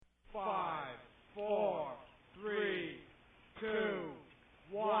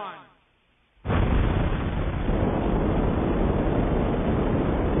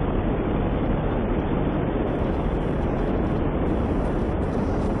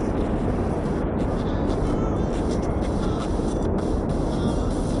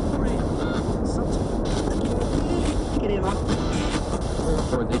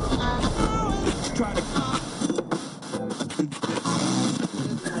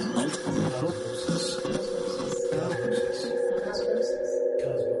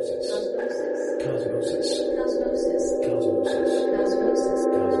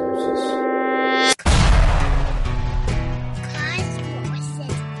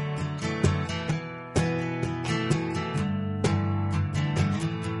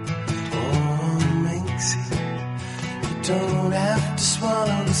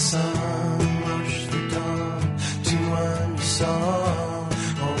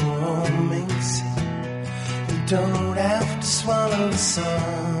don't have to swallow the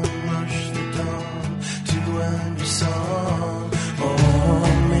sun, rush the dawn to earn your song.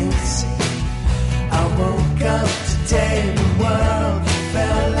 Oh, Macy, I woke up today, the world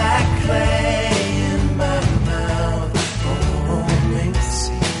felt like clay in my mouth. Oh,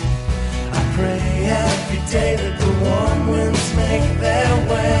 Macy, I pray every day that the warm winds make their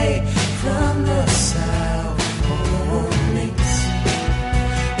way from the south. Oh, Macy,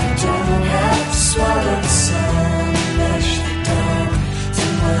 you don't have to swallow the sun, rush the dawn to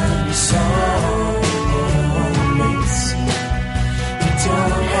learn your song. Oh, Macy, you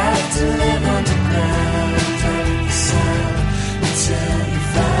don't have to live underground, take the sound until you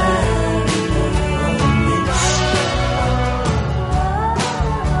find. Oh, Macy.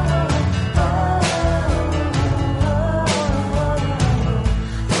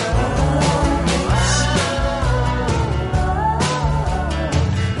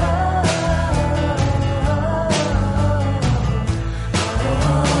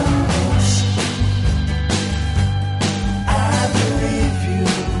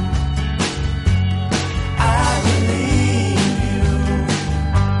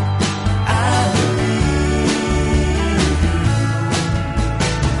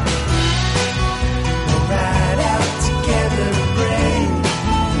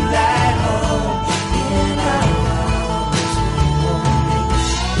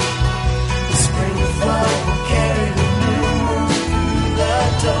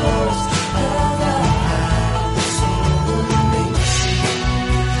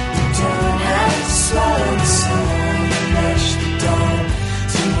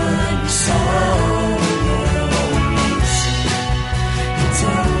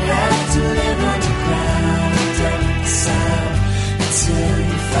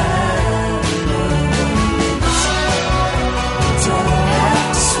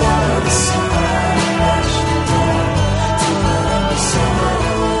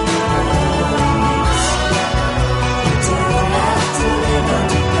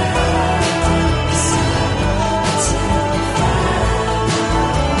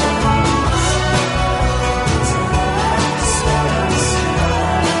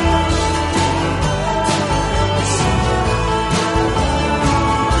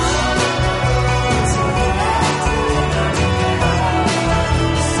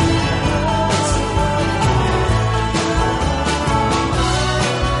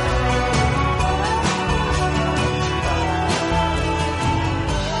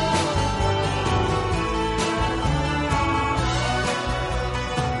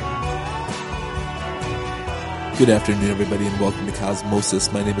 Good afternoon, everybody, and welcome to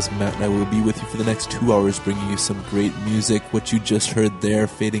Cosmosis. My name is Matt, and I will be with you for the next 2 hours bringing you some great music. What you just heard there,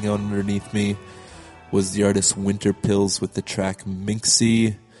 fading out underneath me, was the artist Winter Pills with the track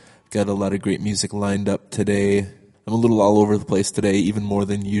Minxie. Got a lot of great music lined up today. I'm a little all over the place today, even more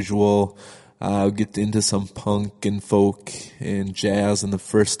than usual. I'll get into some punk and folk and jazz in the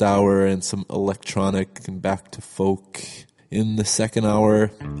first hour, and some electronic and back to folk in the second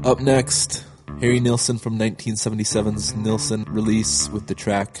hour. Up next, Harry Nilsson from 1977's Nilsson release with the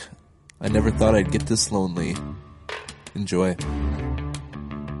track I Never Thought I'd Get This Lonely. Enjoy.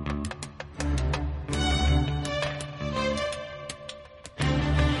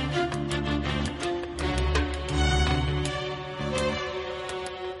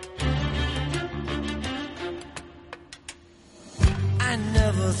 I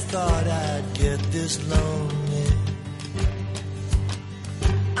never thought I'd get this lonely.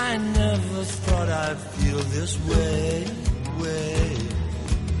 I never thought I'd feel this way.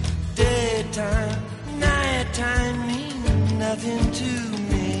 Daytime, nighttime mean nothing to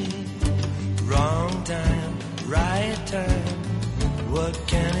me. Wrong time, right time, what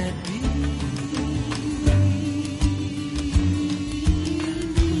can it be?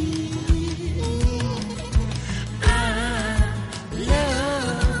 I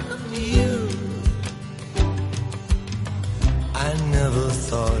love you. I never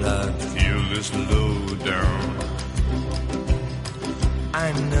thought I'd feel this low down.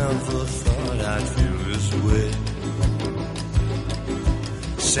 I never thought I'd feel this way.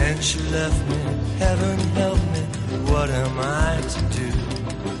 Since you left me, heaven help me, what am I to do?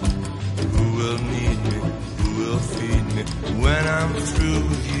 Who will need me? Who will feed me when I'm through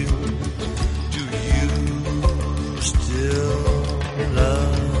with you? Do you still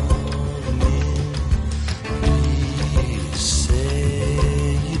love me? Please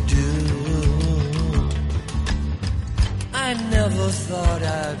say you do. I never thought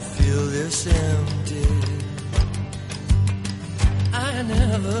I'd feel this empty. I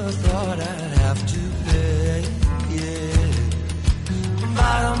never thought I'd have to pay, yeah.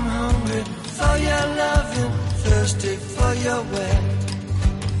 But I'm hungry for your loving, your way.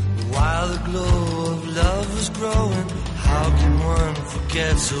 While the glow of love was growing, how can one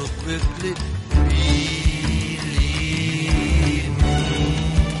forget so quickly? Believe me,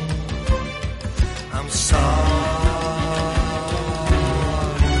 I'm sorry.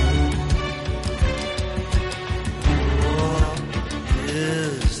 Oh,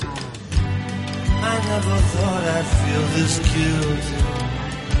 yes, I never thought I'd feel this guilty.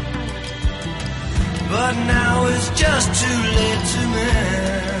 But now it's just too late to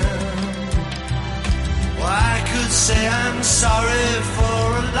mend. Well, I could say I'm sorry for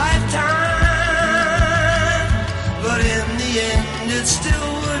a lifetime, but in the end it still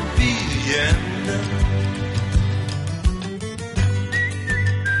would be the end.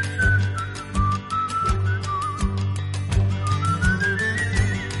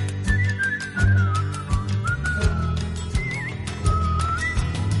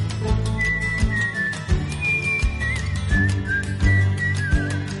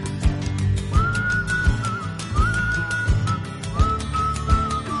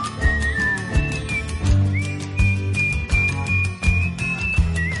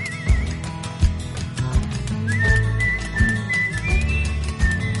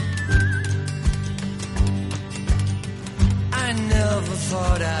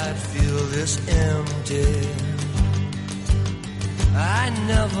 Thought I'd feel this empty. I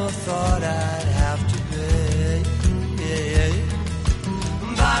never thought I'd have to pay.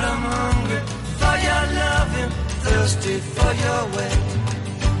 But I'm hungry for your loving, thirsty for your way.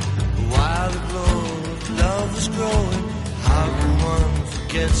 While the glow of love is growing, how can one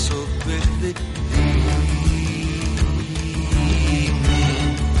forget so quickly? Believe me.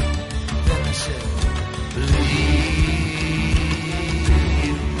 Then I said, believe.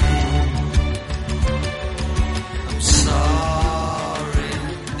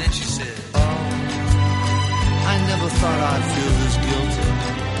 Thought I'd feel this guilty,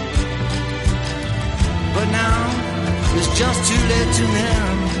 but now it's just too late to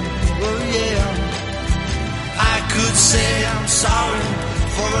mend. Oh yeah, I could say I'm sorry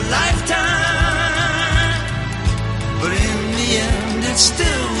for a lifetime, but in the end it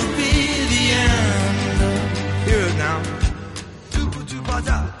still would be the end. Hear it now.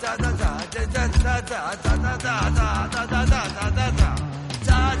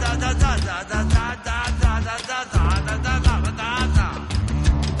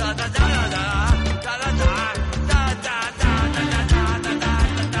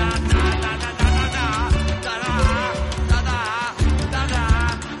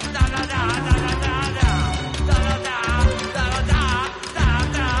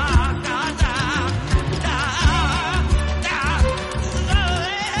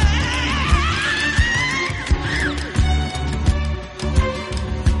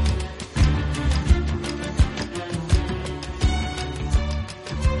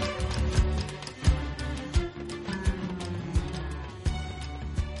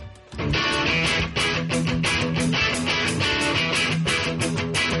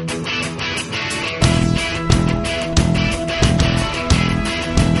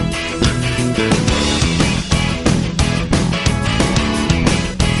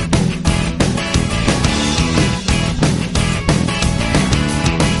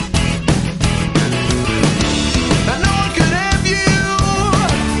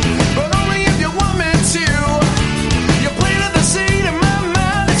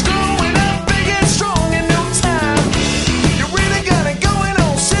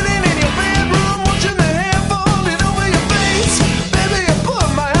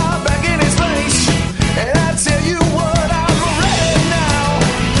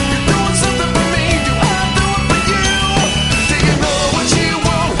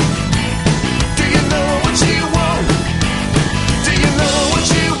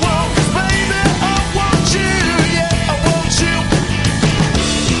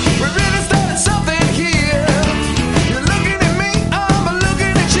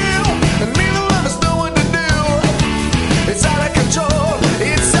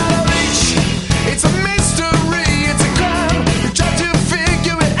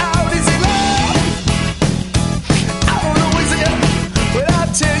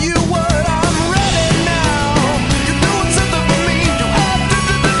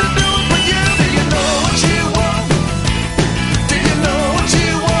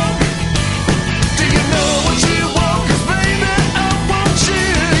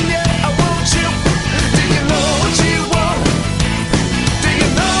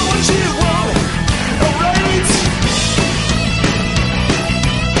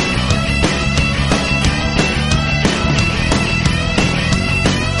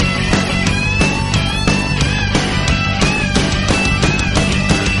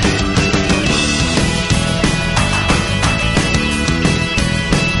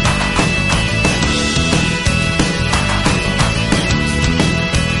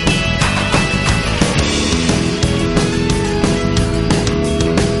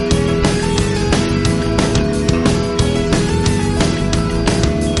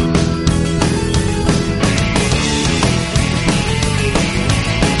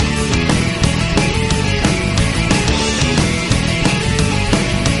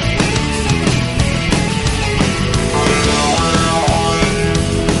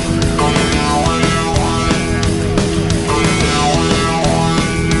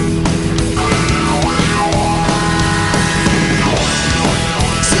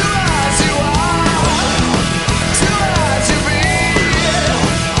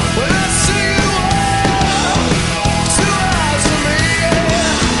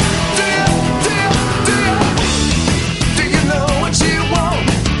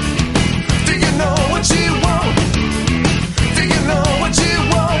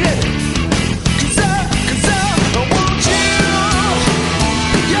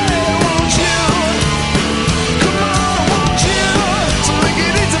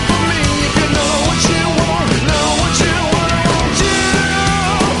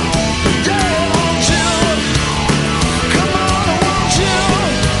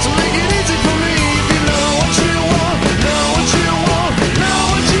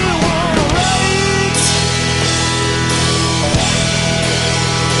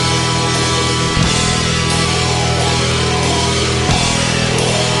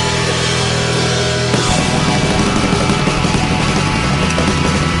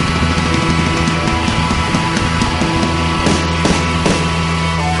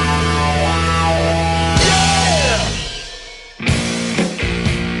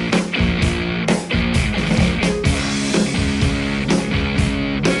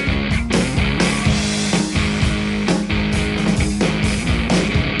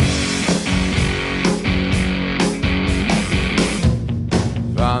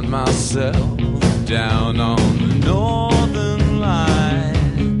 found myself down on the northern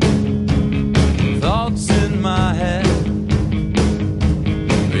line. Thoughts in my head,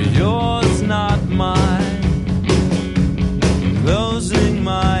 but yours, not mine. Closing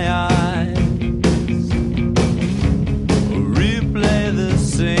my eyes, replay the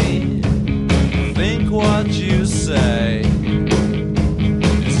scene. Think what you say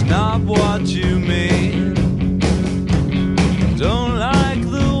is not what you mean. Don't like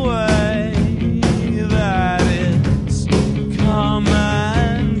the way that it's come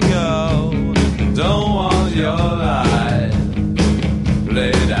and go. Don't want your life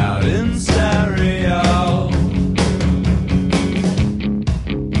played out in stereo.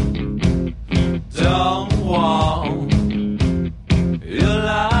 Don't want your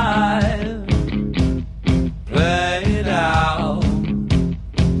life played out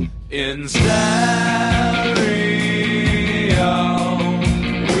in stereo.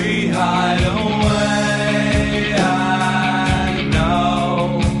 We hide away. I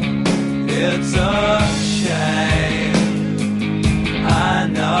know it's a shame. I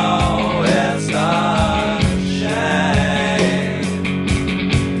know it's a shame.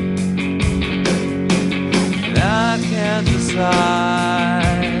 And I can't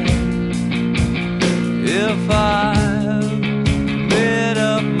decide if I've made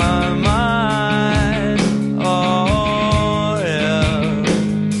up my mind or if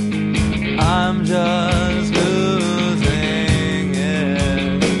I'm just losing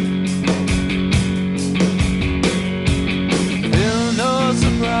it. Feel no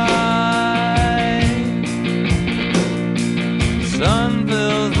surprise. Sun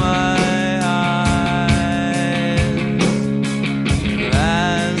fills my eyes.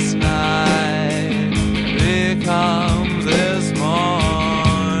 Last night becomes this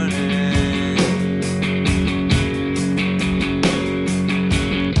morning.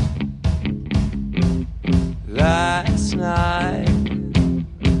 Last night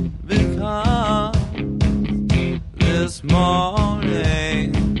becomes this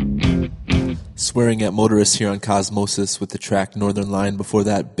morning. Swearing at Motorists here on Cosmosis with the track Northern Line. Before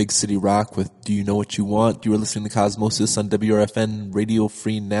that, Big City Rock with Do You Know What You Want? You are listening to Cosmosis on WRFN Radio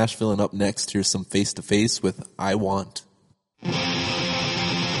Free Nashville. And up next, here's some Face to Face with I Want.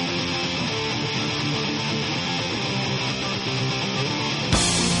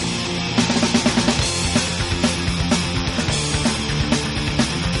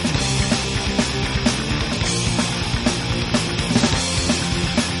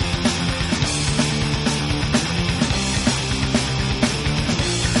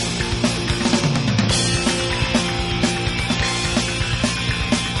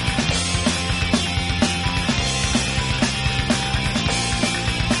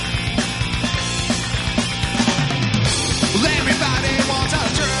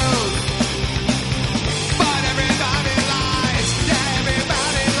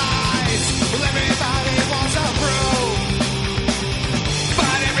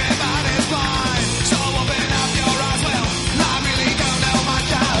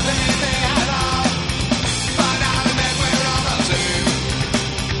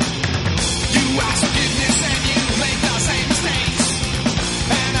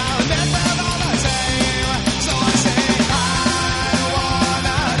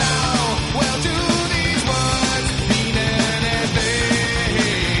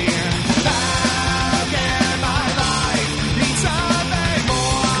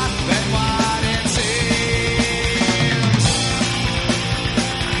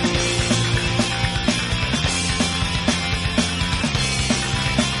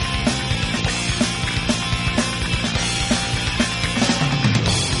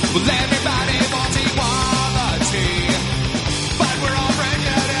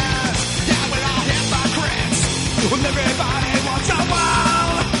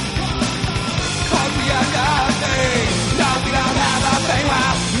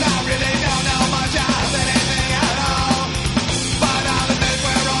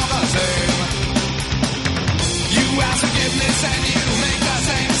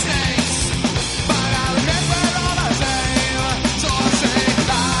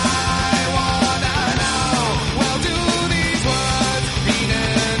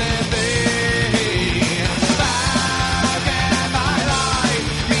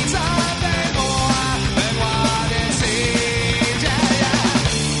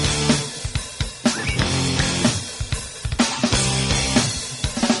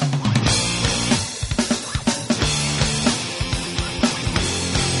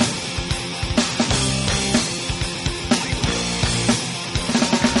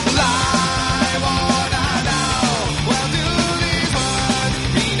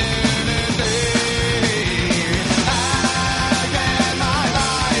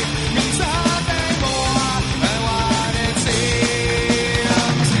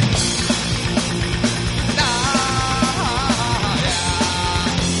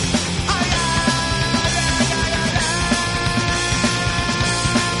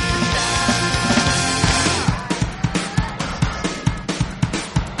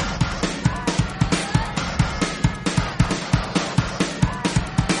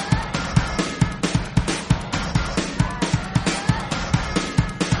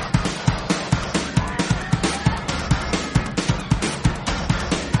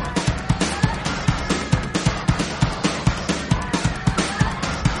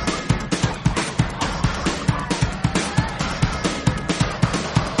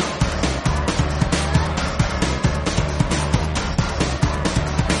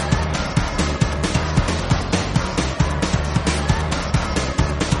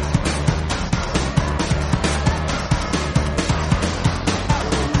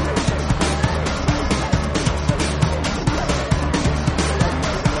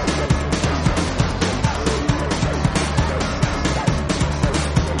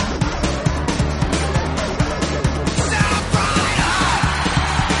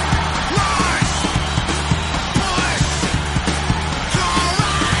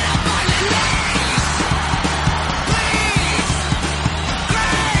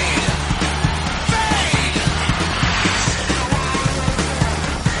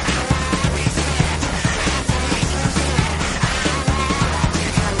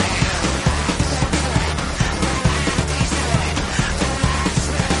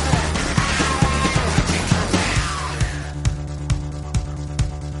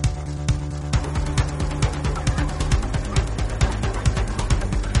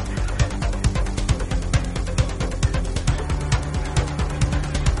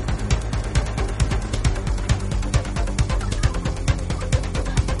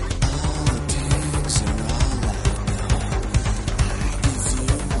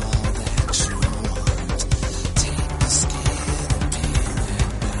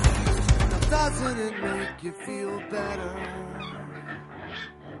 Doesn't it make you feel better?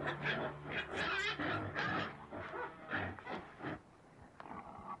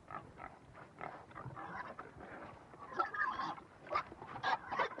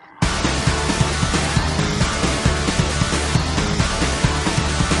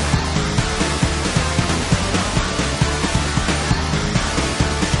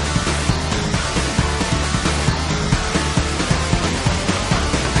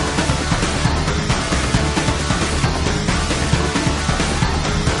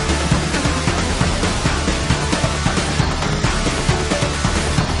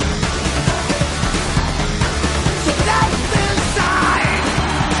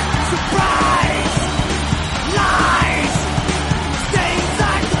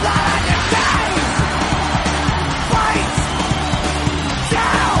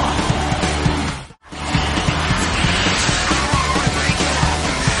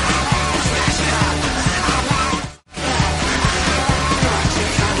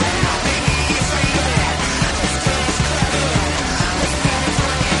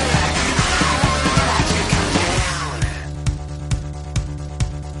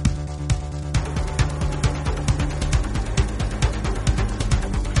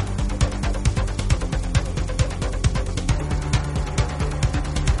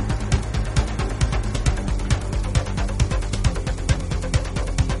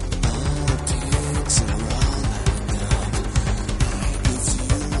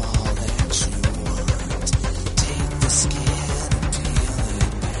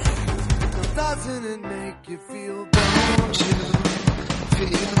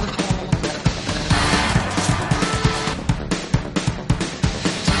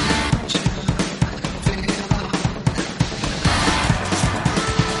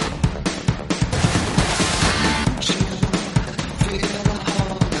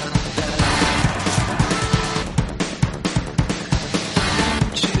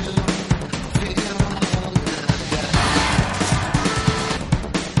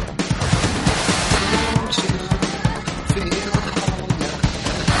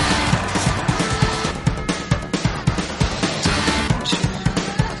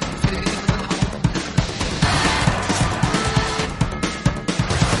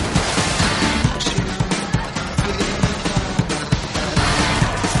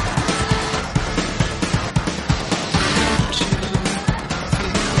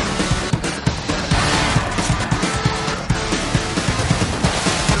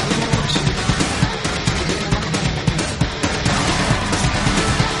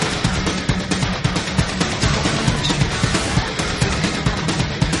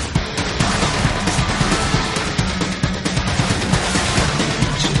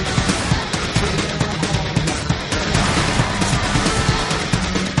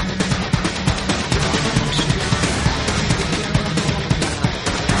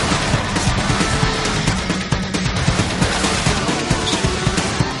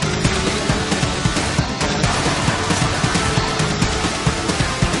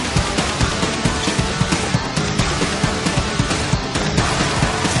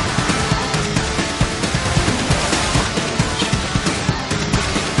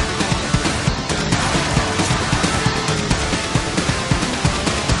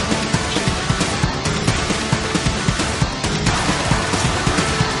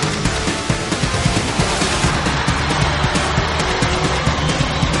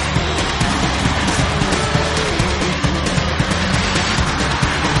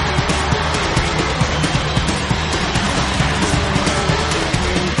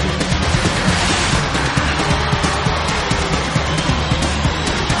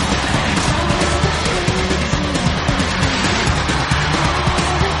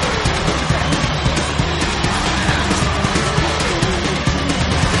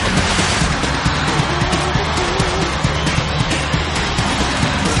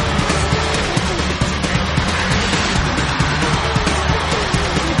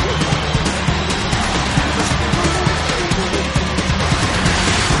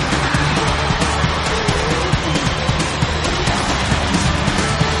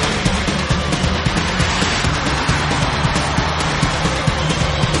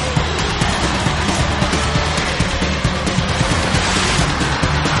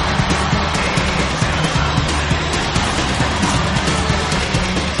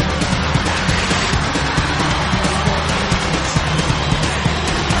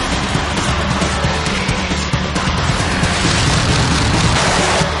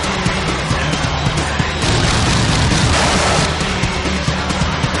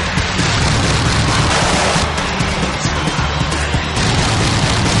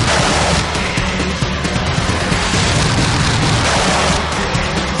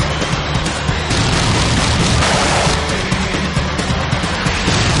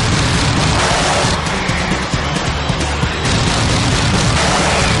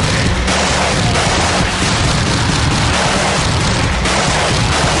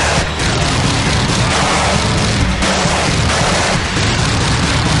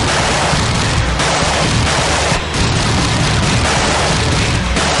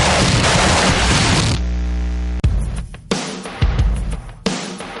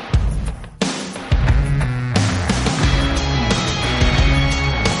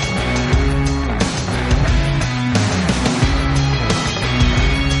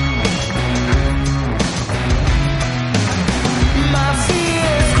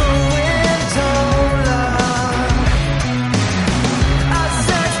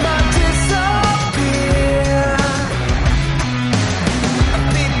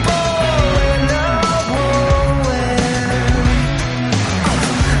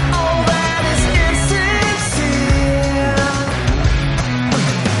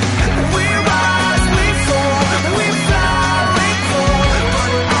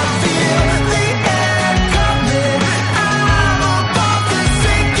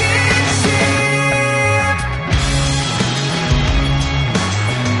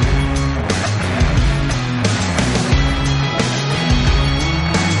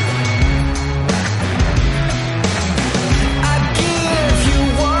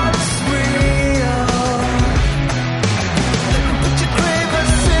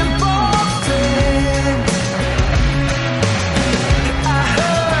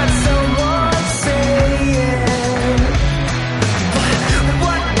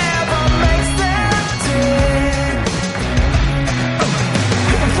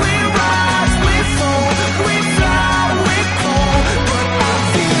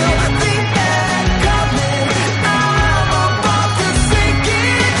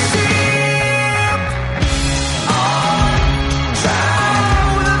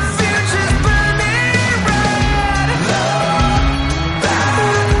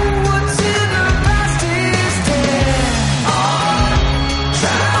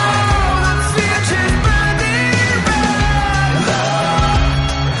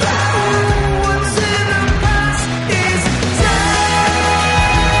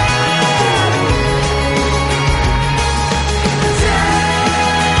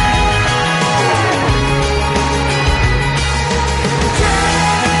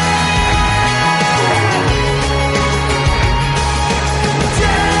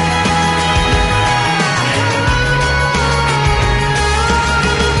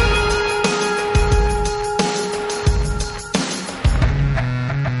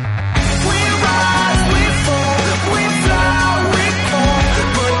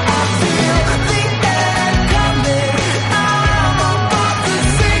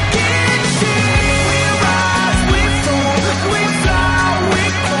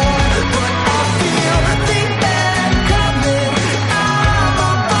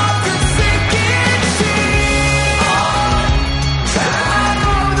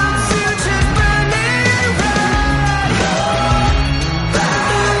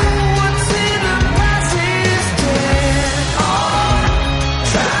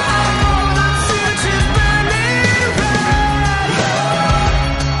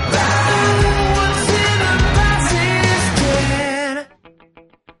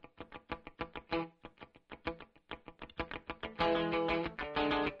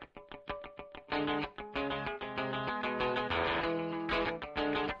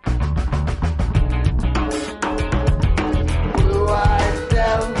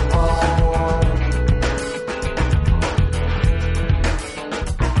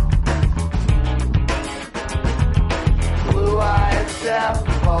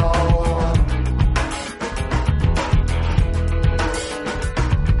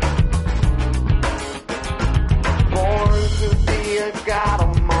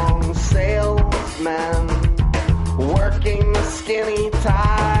 skinny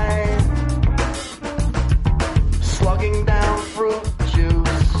tie, slugging down fruit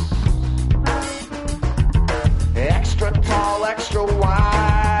juice, extra tall, extra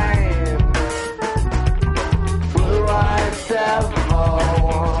wide, blue-eyed devil,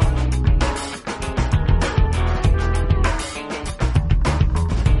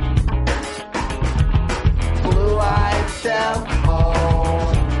 blue-eyed devil.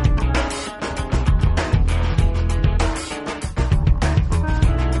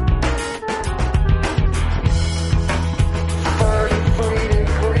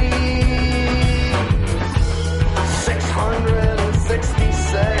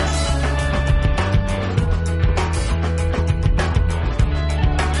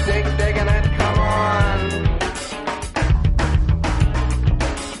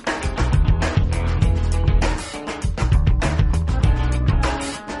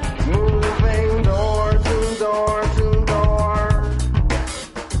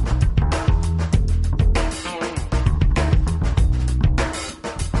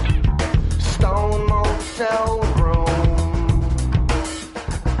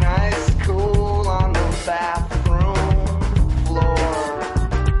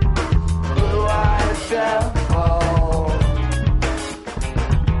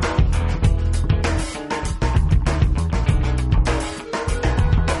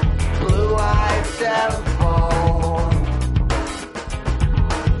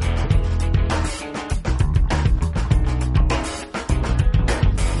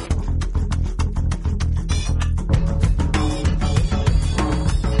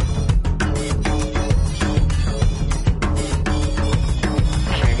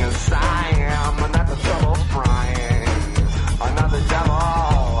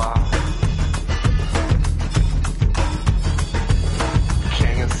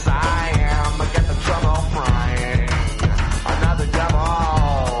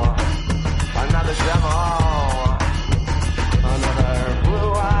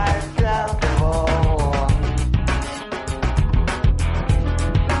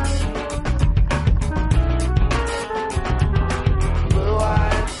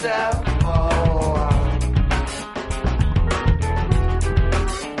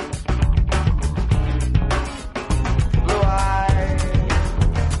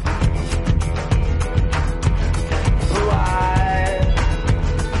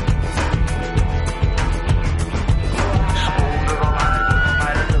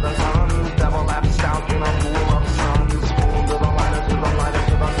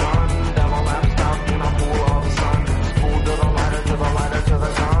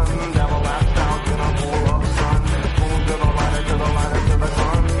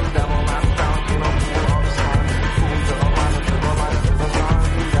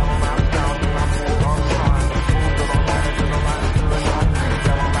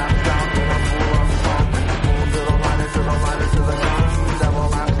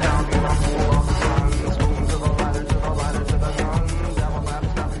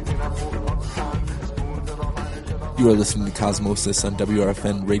 You are listening to Cosmosis on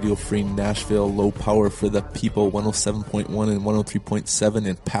WRFN Radio Free Nashville, low power for the people, 107.1 and 103.7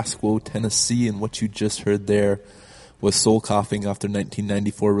 in Pasco, Tennessee. And what you just heard there was Soul Coughing off their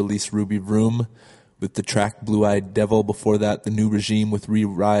 1994 release Ruby Room with the track Blue-Eyed Devil. Before that, The New Regime with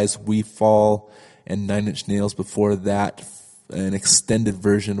Re-Rise, We Fall, and Nine Inch Nails. Before that, an extended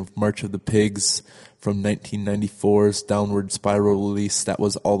version of March of the Pigs from 1994's Downward Spiral release. That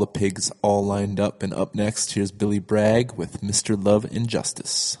was All the Pigs All Lined Up. And up next, here's Billy Bragg with Mr. Love and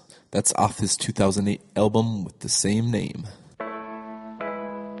Justice. That's off his 2008 album with the same name.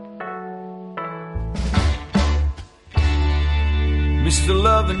 Mr.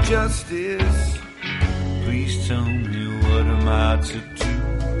 Love and Justice, please tell me what am I to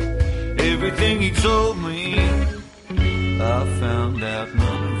do? Everything he told me, I found out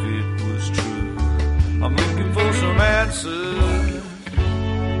none of it was true. I'm looking for some answers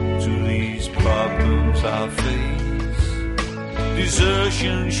to these problems I face.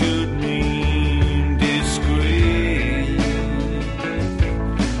 Desertion should mean disgrace.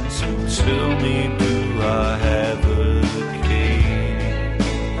 So tell me, do I have a case?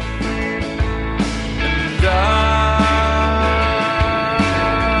 And I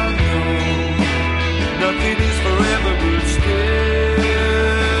know nothing is forever, but still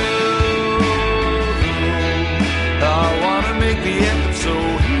I wanna make the effort so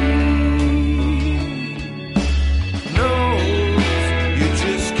he knows you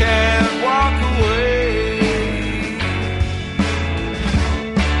just can't walk away.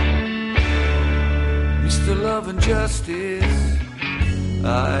 Mr. Love and Justice,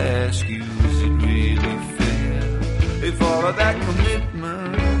 I ask you, is it really fair if all all of that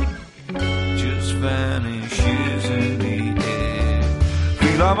commitment just vanishes in the air.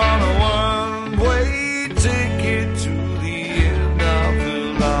 Feel I'm on a one-way ticket to the end of the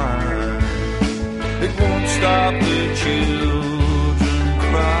line. It won't stop the children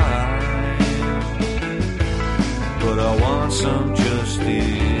crying, but I want some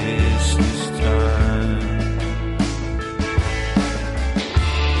justice this time.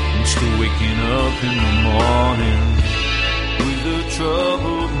 I'm still waking up in the morning with a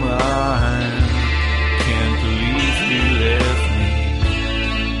troubled mind. Can't believe you left me.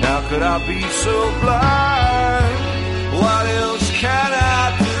 How could I be so blind? What else can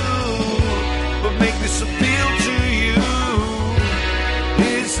I do but make this appeal to you?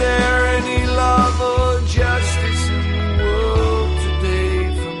 Is there any love or justice in the world today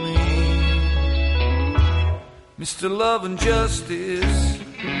for me? Mr. Love and Justice,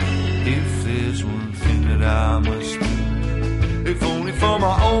 if there's one thing that I must do, if only for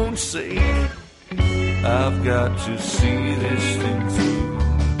my own sake, I've got to see this thing through.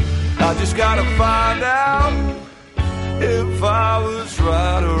 I just gotta find out if I was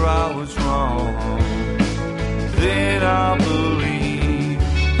right or I was wrong. Then I believe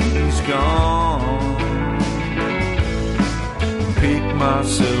he's gone. Pick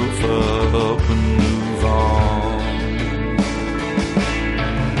myself up and move on.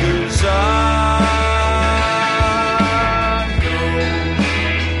 'Cause I know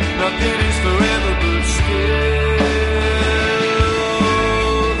nothing is forever but still.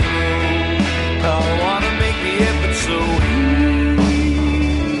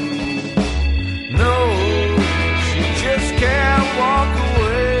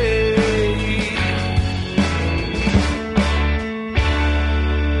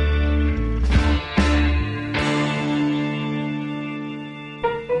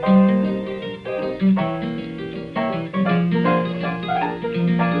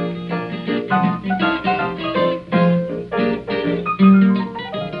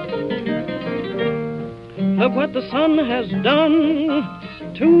 Look what the sun has done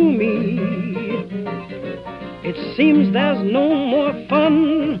to me. It seems there's no more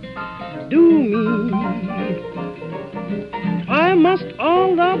fun. Do me. Why must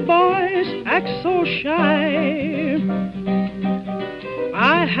all the boys act so shy?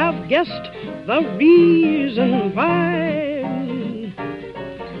 I have guessed the reason why.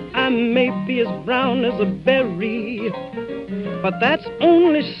 I may be as brown as a berry, but that's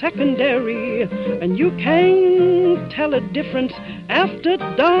only secondary, and you can't tell a difference after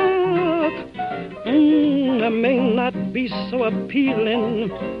dark. I may not be so appealing,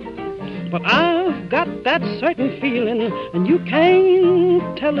 but I've got that certain feeling, and you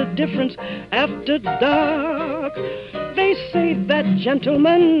can't tell a difference after dark. They say that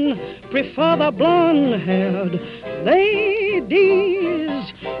gentlemen prefer the blonde-haired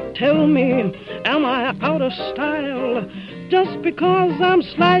ladies. Tell me, am I out of style? Just because I'm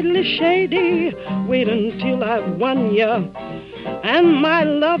slightly shady, wait until I've won ya, and my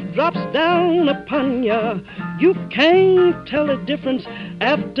love drops down upon ya. You can't tell the difference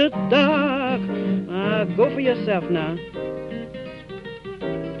after dark. Go for yourself now.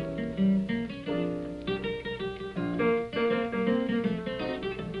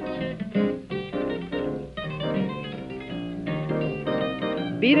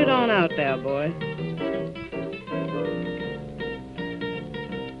 Beat it on out there, boy.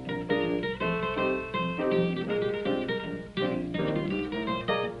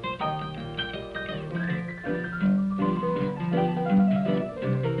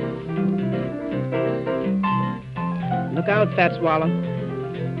 Look out, Fat Swallow.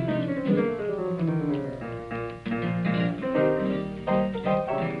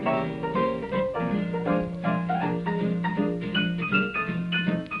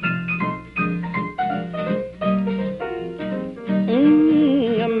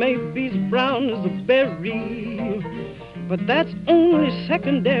 I may be as brown as a berry, but that's only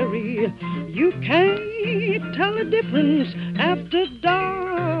secondary. You can't tell the difference after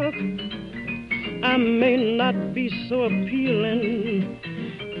dark. I may not be so appealing,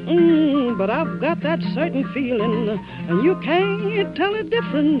 but I've got that certain feeling, and you can't tell the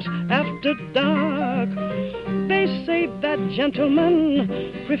difference after dark. They say that gentlemen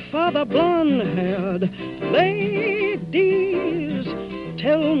prefer the blonde-haired ladies.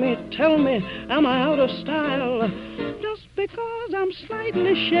 Tell me, am I out of style? Just because I'm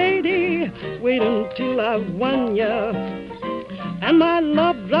slightly shady, wait until I've won ya, and my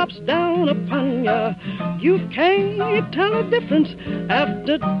love drops down upon ya. You can't tell the difference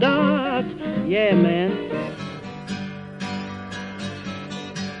after dark. Yeah, man.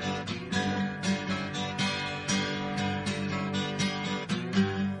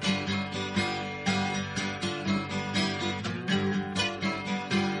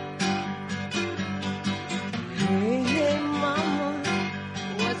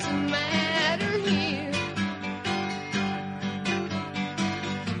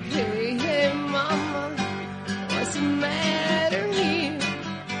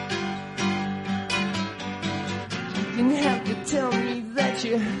 that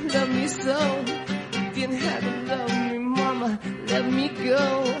you love me so. You didn't have to love me, mama, let me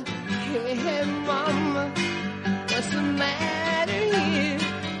go. Hey, hey, mama, what's the matter here?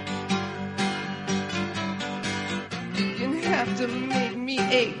 You didn't have to make me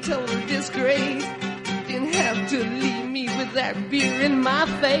a total disgrace. You didn't have to leave me with that beer in my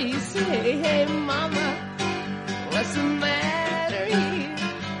face. Hey, hey, mama, what's the matter here?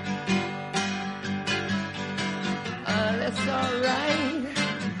 That's alright.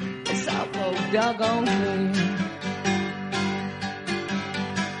 It's awful doggone clear.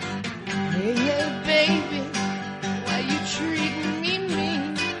 Hey, hey, baby, why you treating me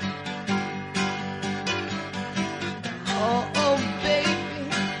mean? Oh, oh, baby,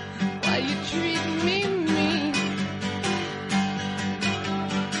 why you treating me mean?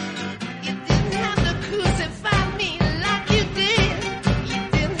 You didn't have to crucify me like you did. You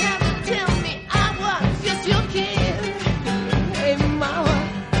didn't have to tell me I was just your kid. Hey, mama,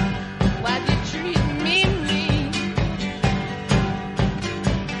 why you treat me mean?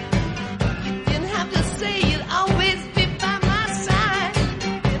 You didn't have to say you'd always be by my side.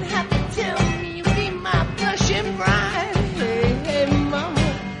 You didn't have to tell me you'd be my blushing bride. Hey, hey, mama,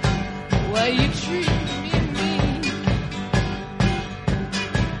 why you treat me mean?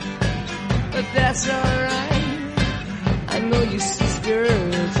 But that's alright. I know your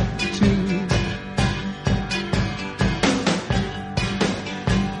sisters too.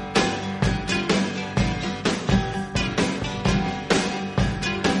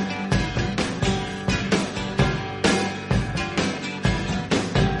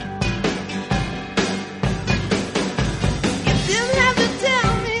 You didn't have to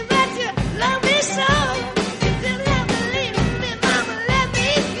tell me that you love me so. You didn't have to leave me, mama, let me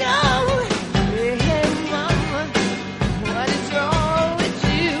go. Hey, hey, mama, what is wrong with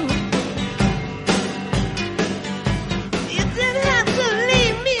you? You didn't have to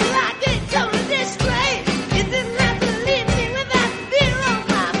leave me like a total disgrace. You didn't have to leave me with that beer on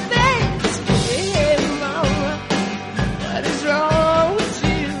my face. Hey, hey, mama, what is wrong with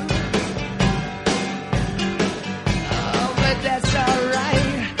you? Oh, but that's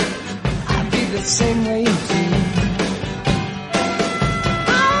alright. I'll be the same way too.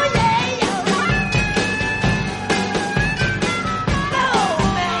 Oh, yeah, yeah. No,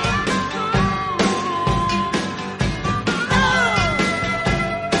 man.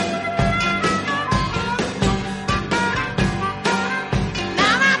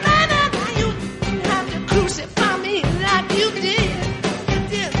 Now, you didn't have to crucify me like you did. You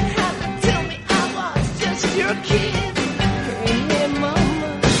didn't have to tell me I was just your kid. Hey, hey, mama,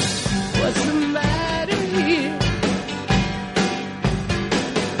 what's the matter here?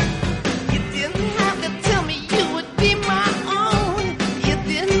 You didn't have to tell me you would be my own. You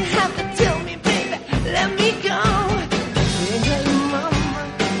didn't have to tell me, baby, let me go. Hey, hey, mama,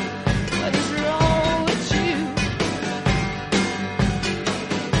 what is wrong with you?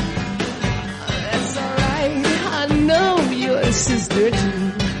 That's alright, I know you're a sister too.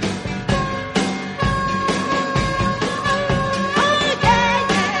 Oh, yeah,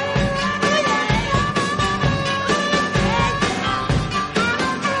 yeah. Oh, yeah.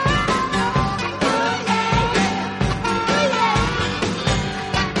 Oh, yeah.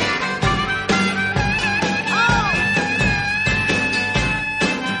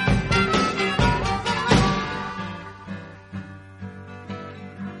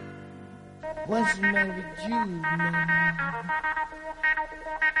 What's the matter with you, mama?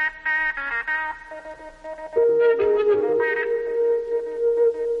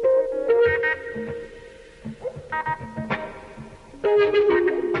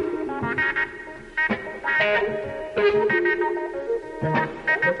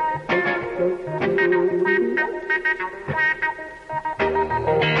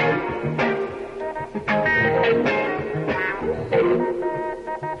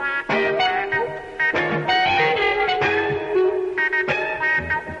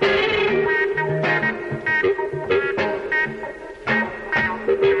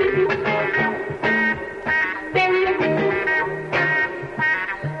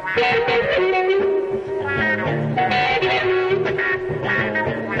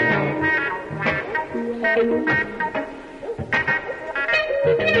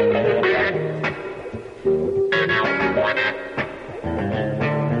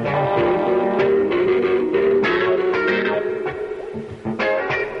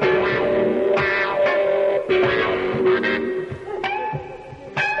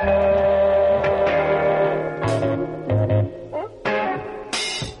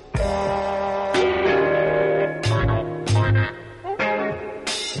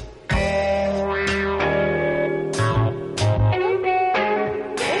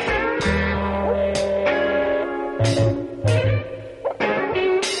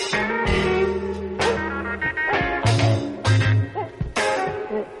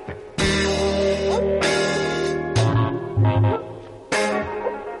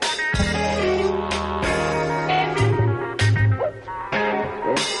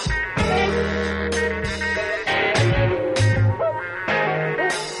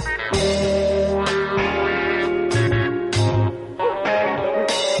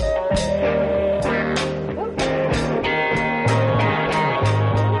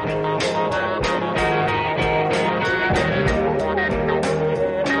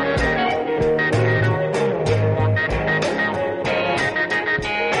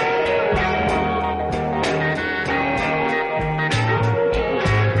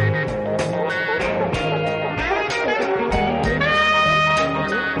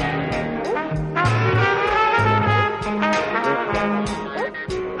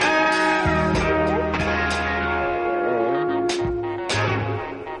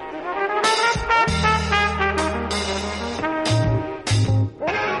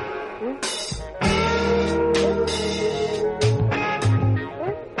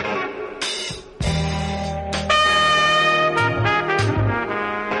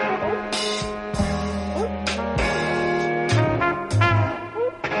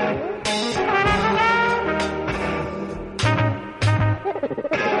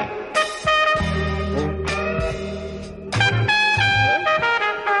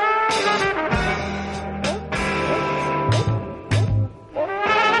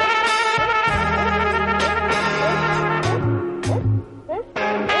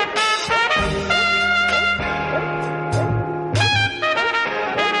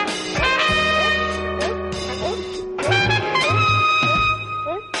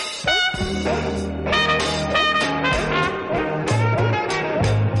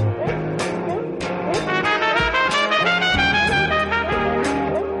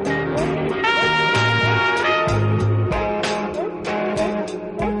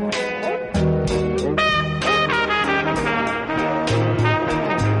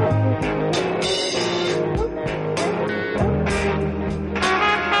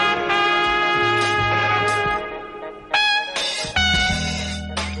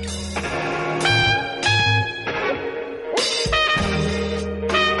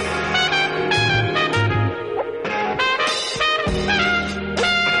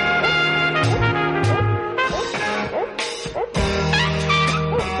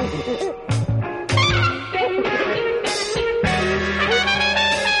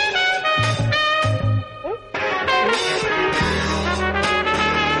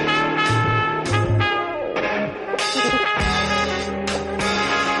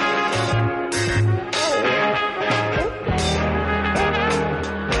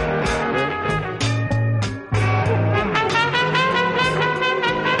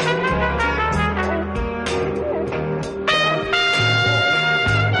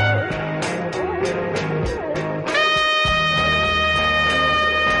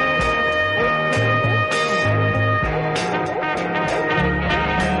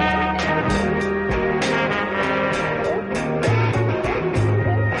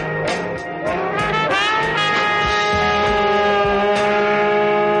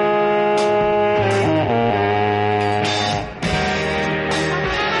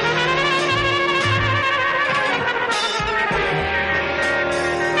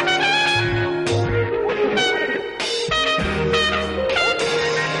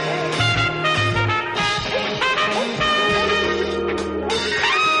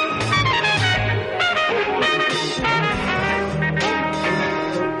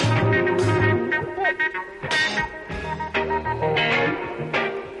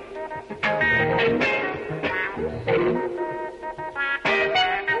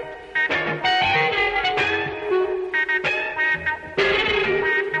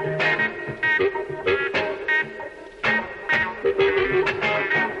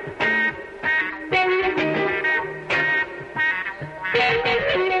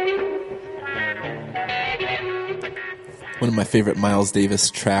 One of my favorite Miles Davis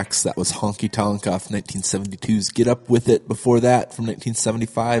tracks, that was Honky Tonk off 1972's Get Up With It. Before that, from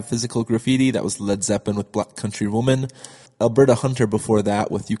 1975, Physical Graffiti, that was Led Zeppelin with Black Country Woman. Alberta Hunter before that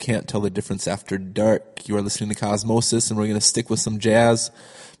with You Can't Tell the Difference After Dark. You are listening to Cosmosis, and we're going to stick with some jazz.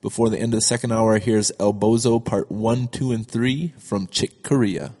 Before the end of the second hour, here's El Bozo Part 1, 2, and 3 from Chick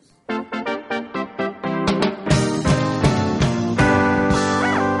Corea.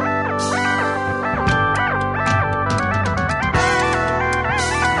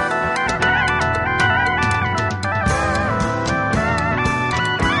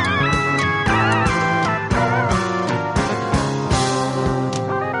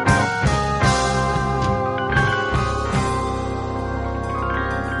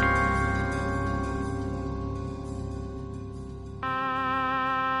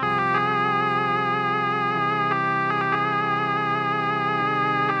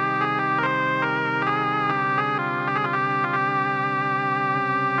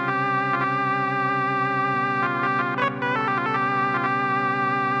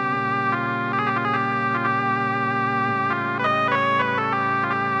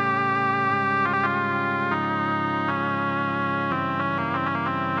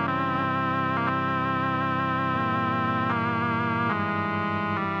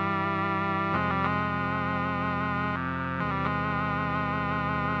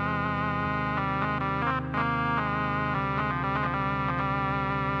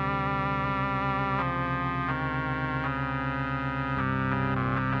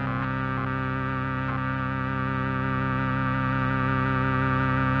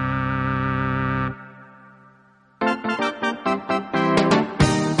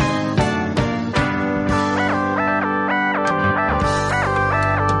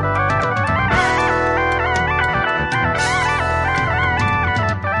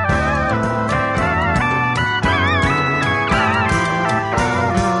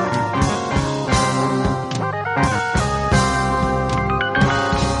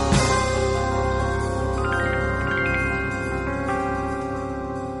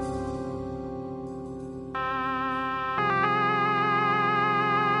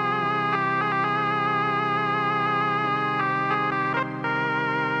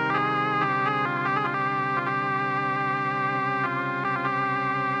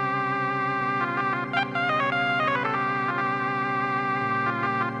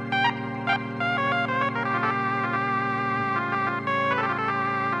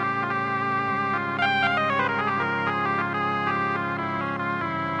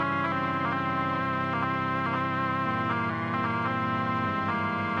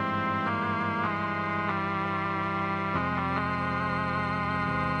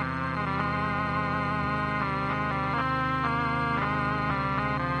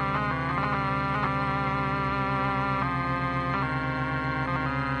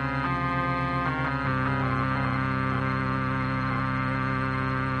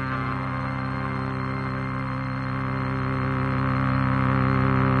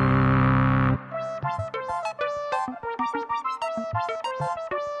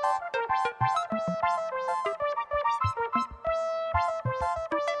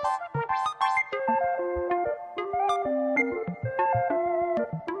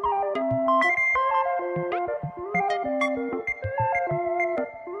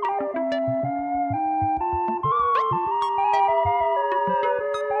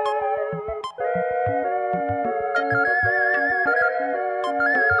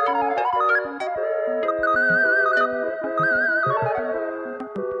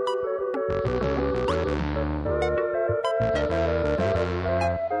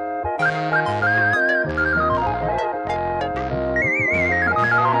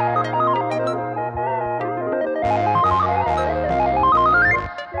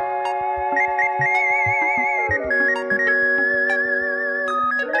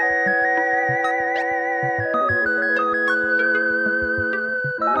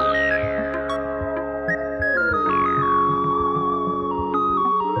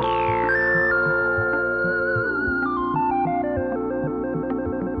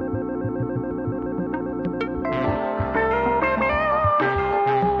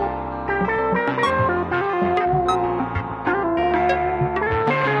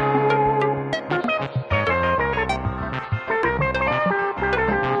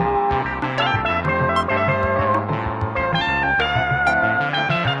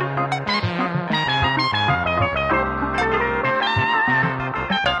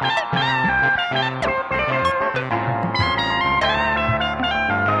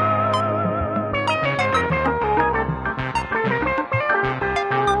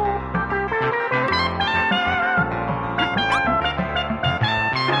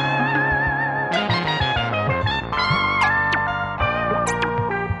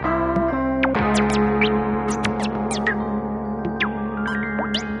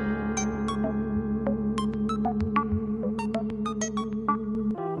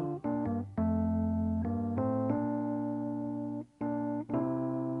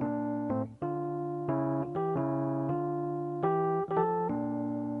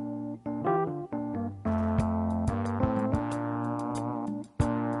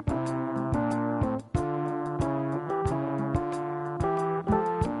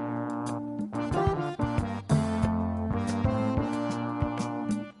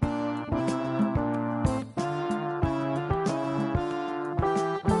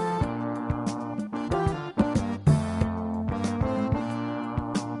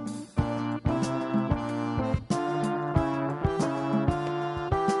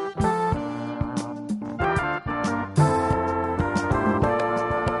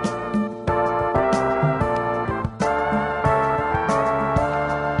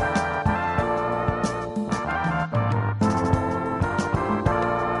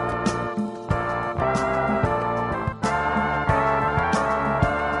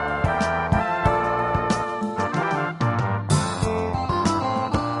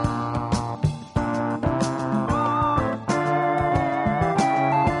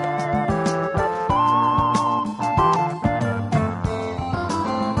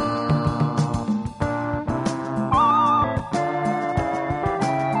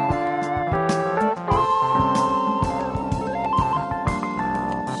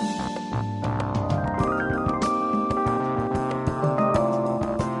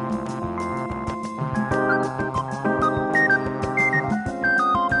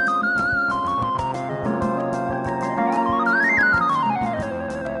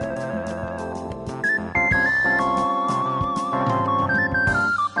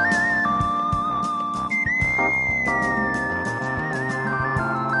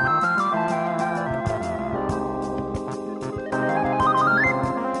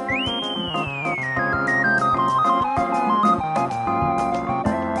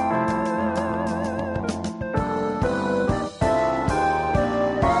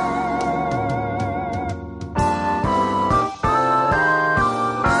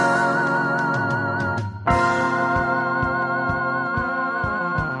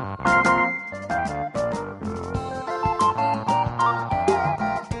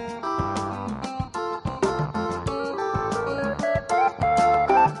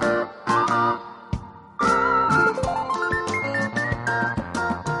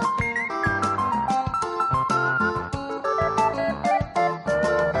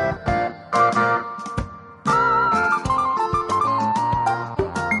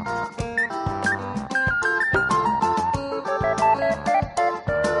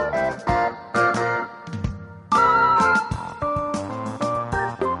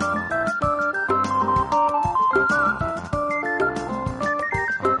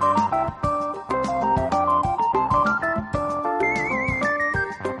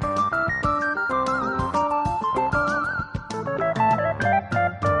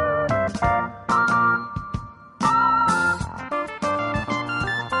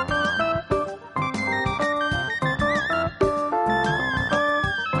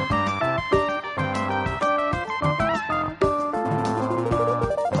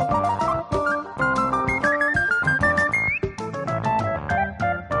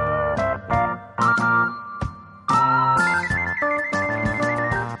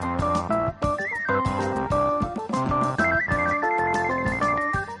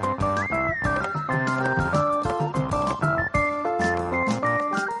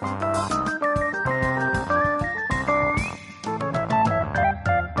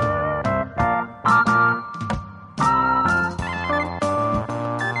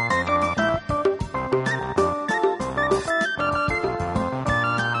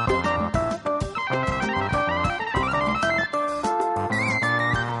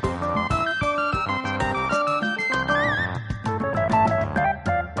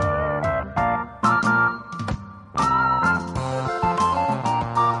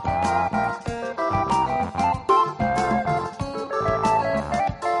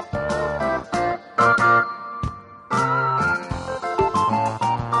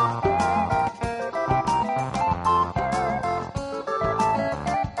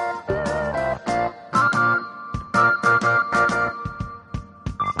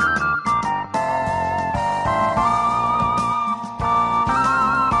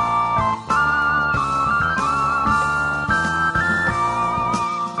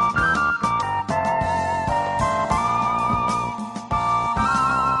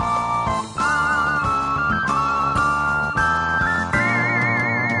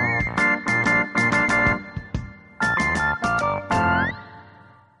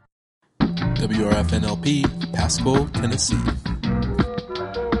 KRFNLP, Pasco, Tennessee.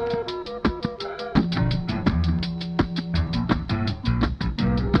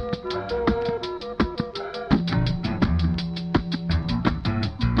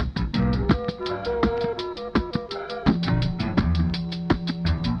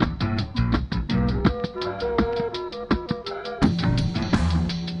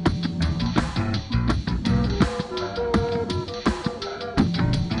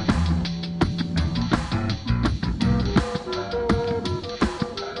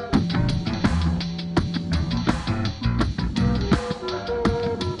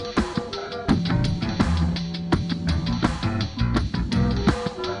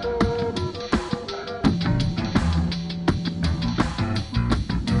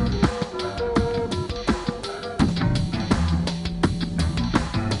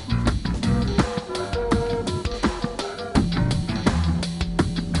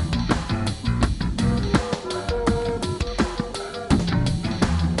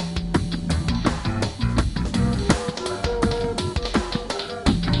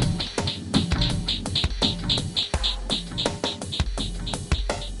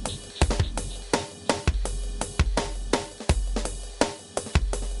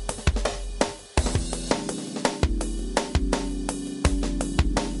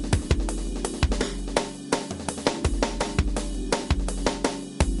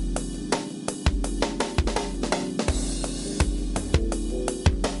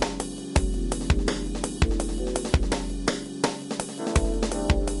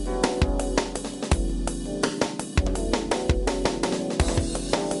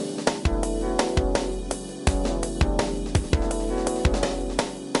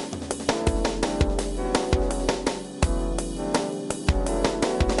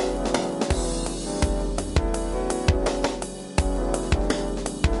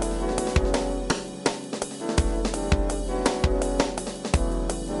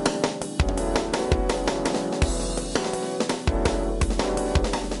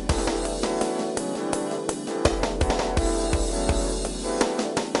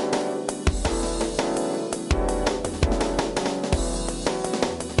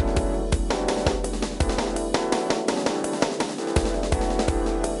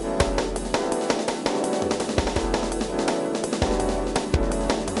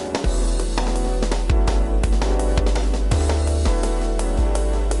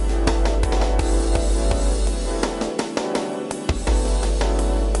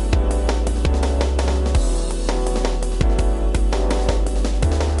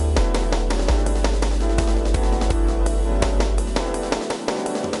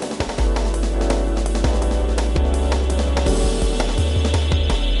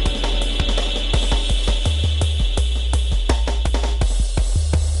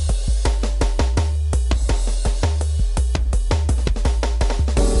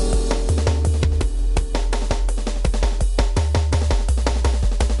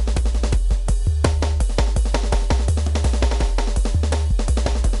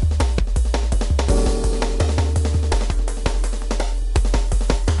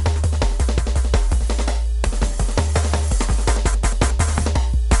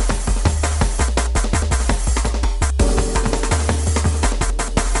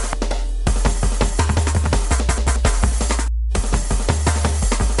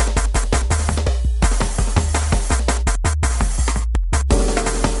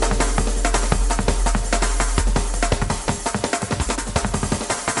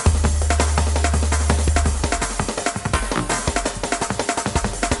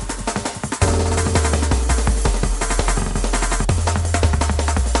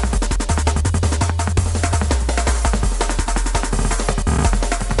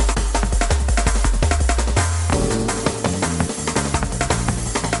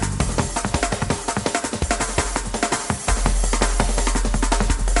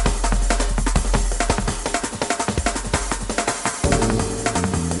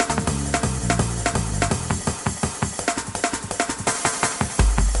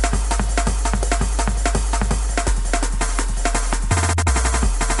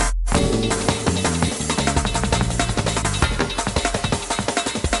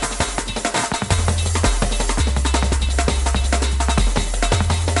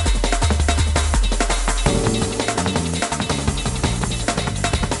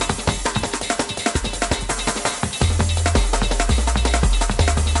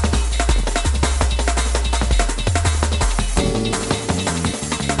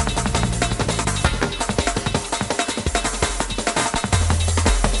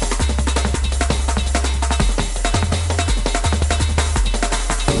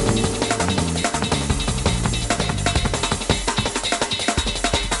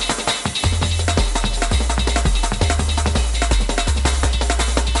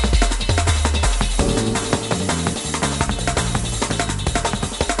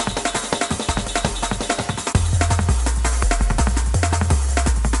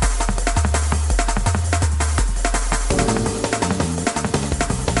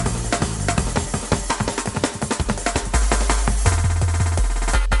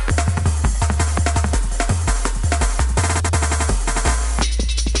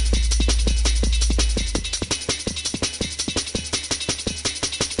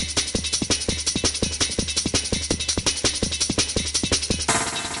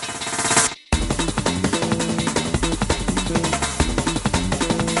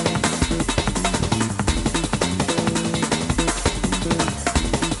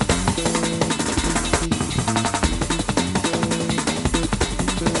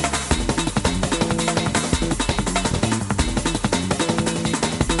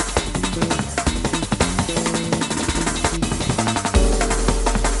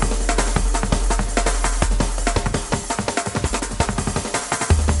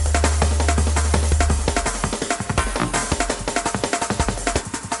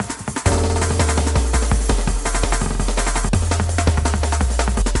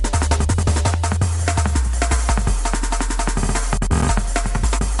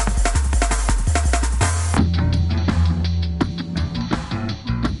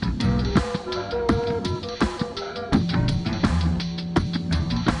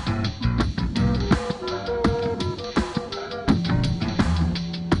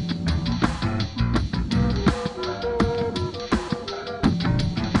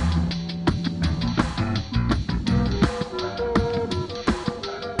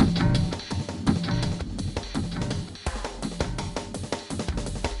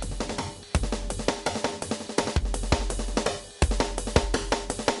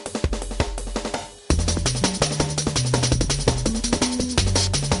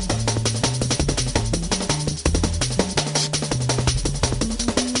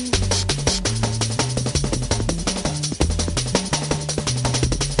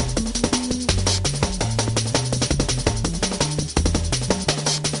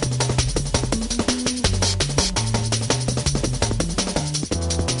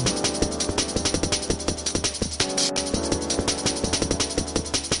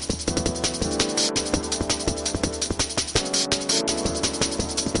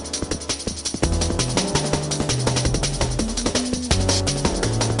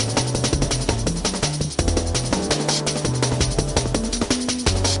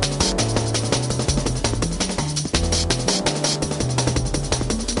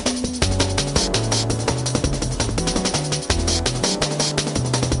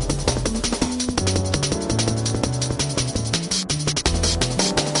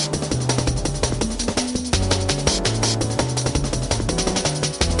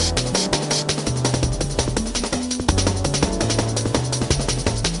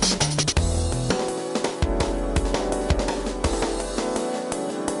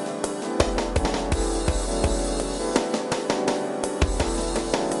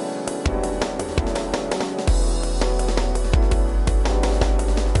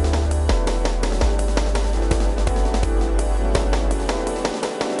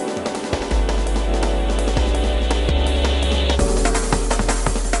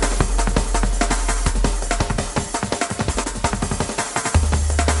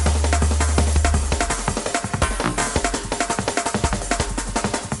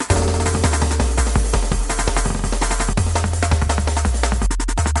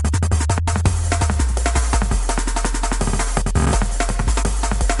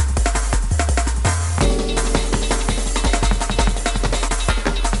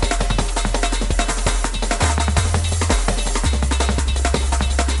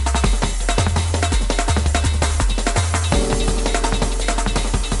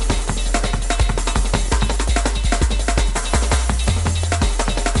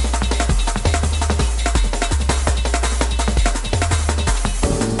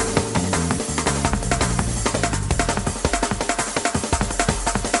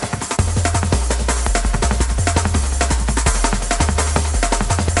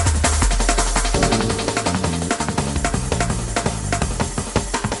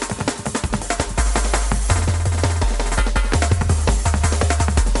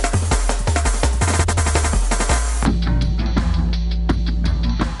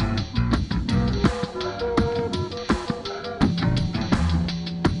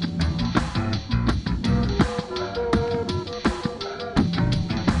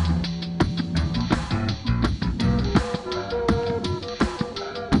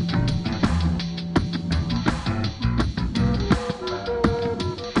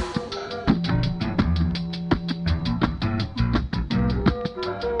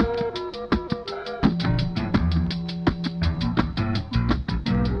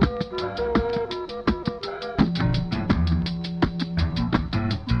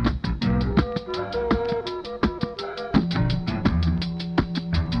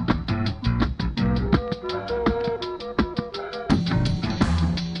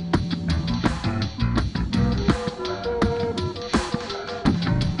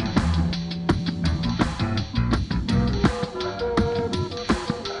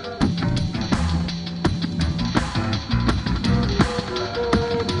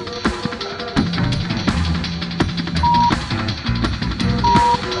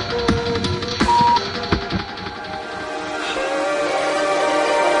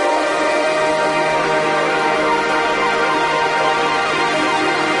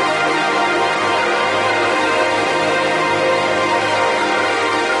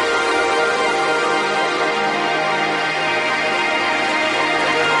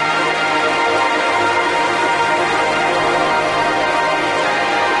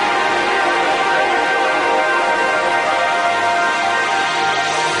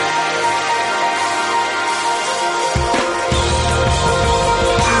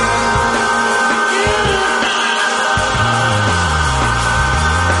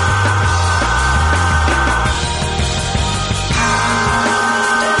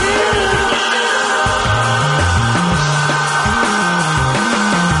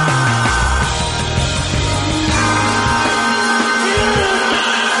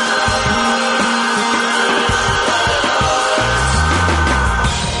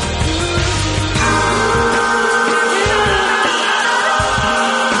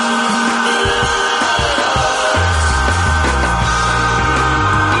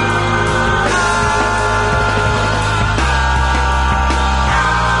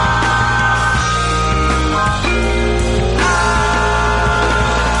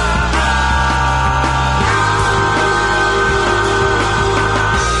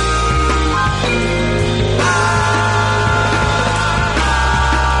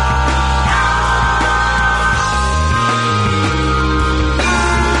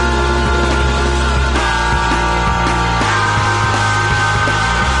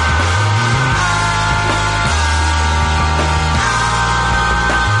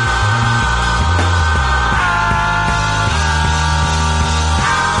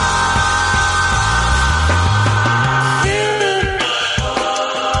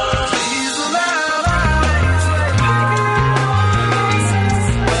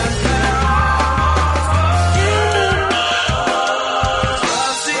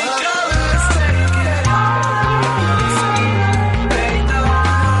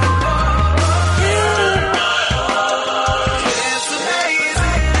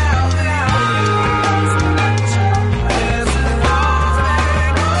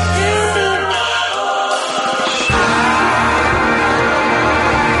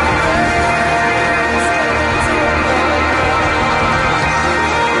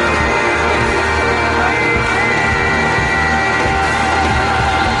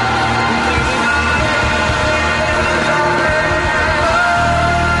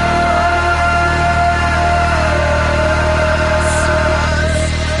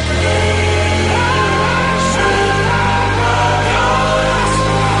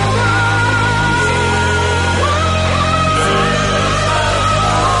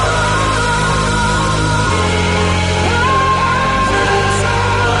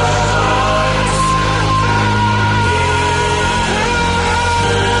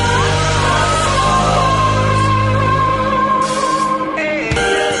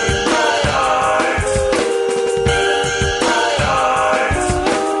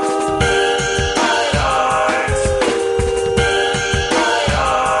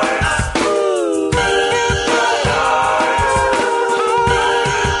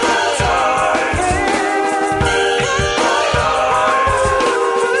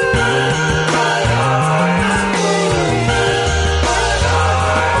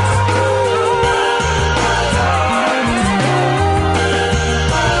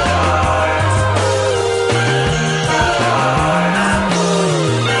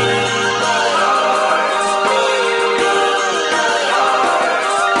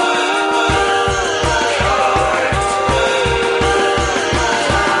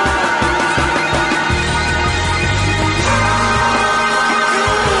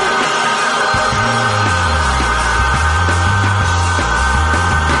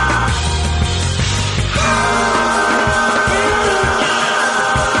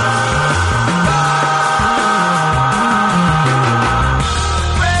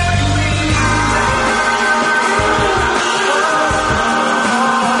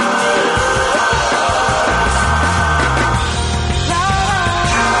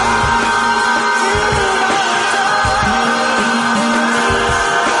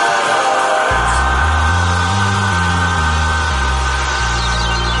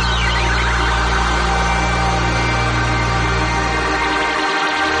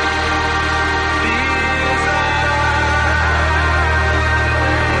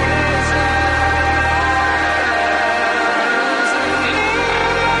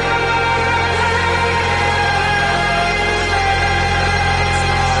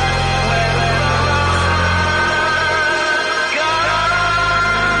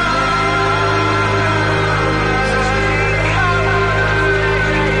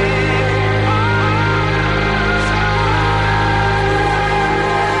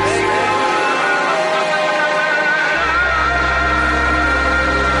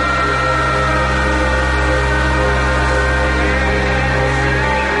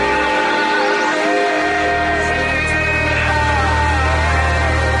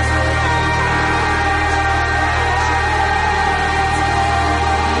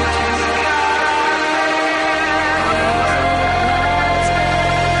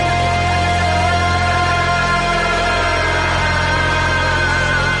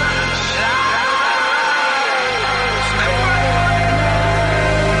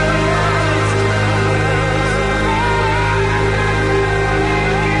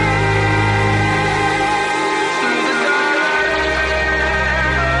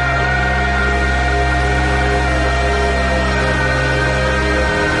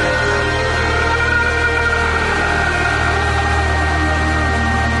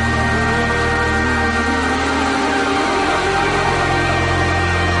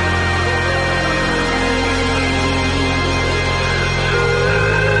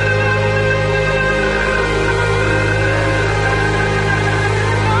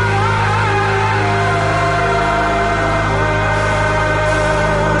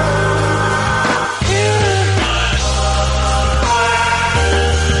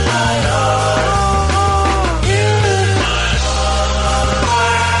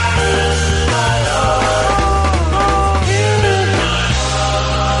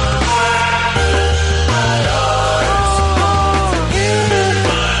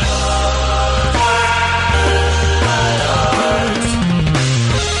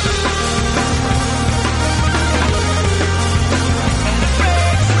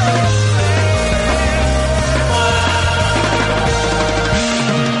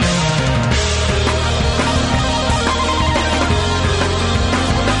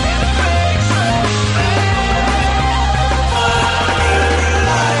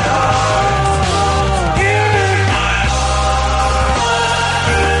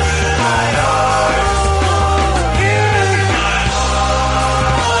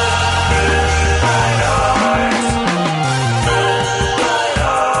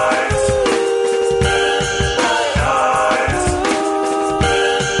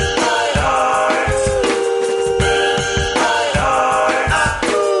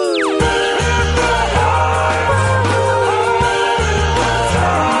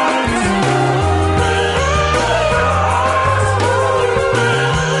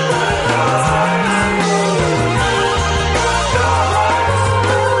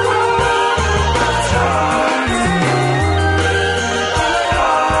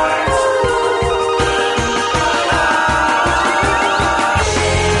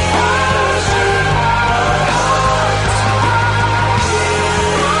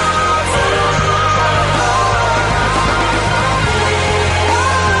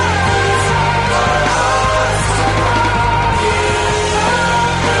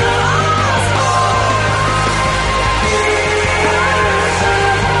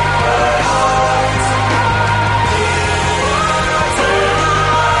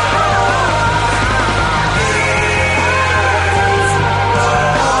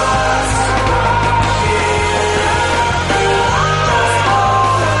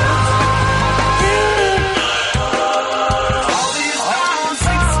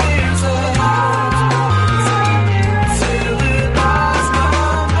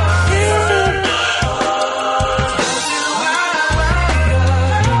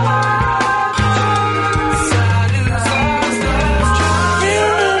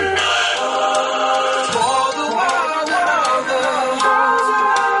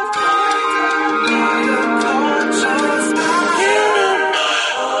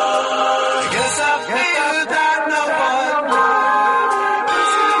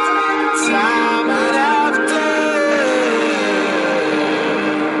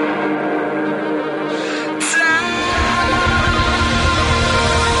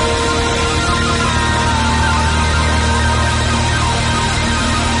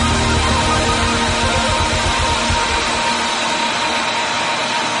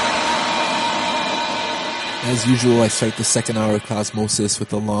 As usual, I start the second hour of Cosmosis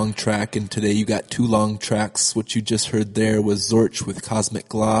with a long track, and today you got two long tracks. What you just heard there was Zorch with Cosmic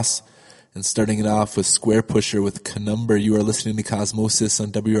Gloss, and starting it off with Square Pusher with Conumber. You are listening to Cosmosis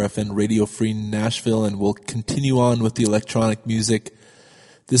on WRFN Radio Free Nashville, and we'll continue on with the electronic music.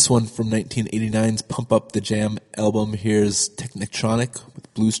 This one from 1989's Pump Up the Jam album. Here's Technitronic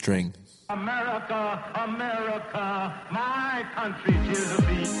with Blue String. America, America, my country, 'tis a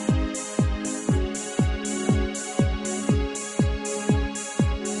beat.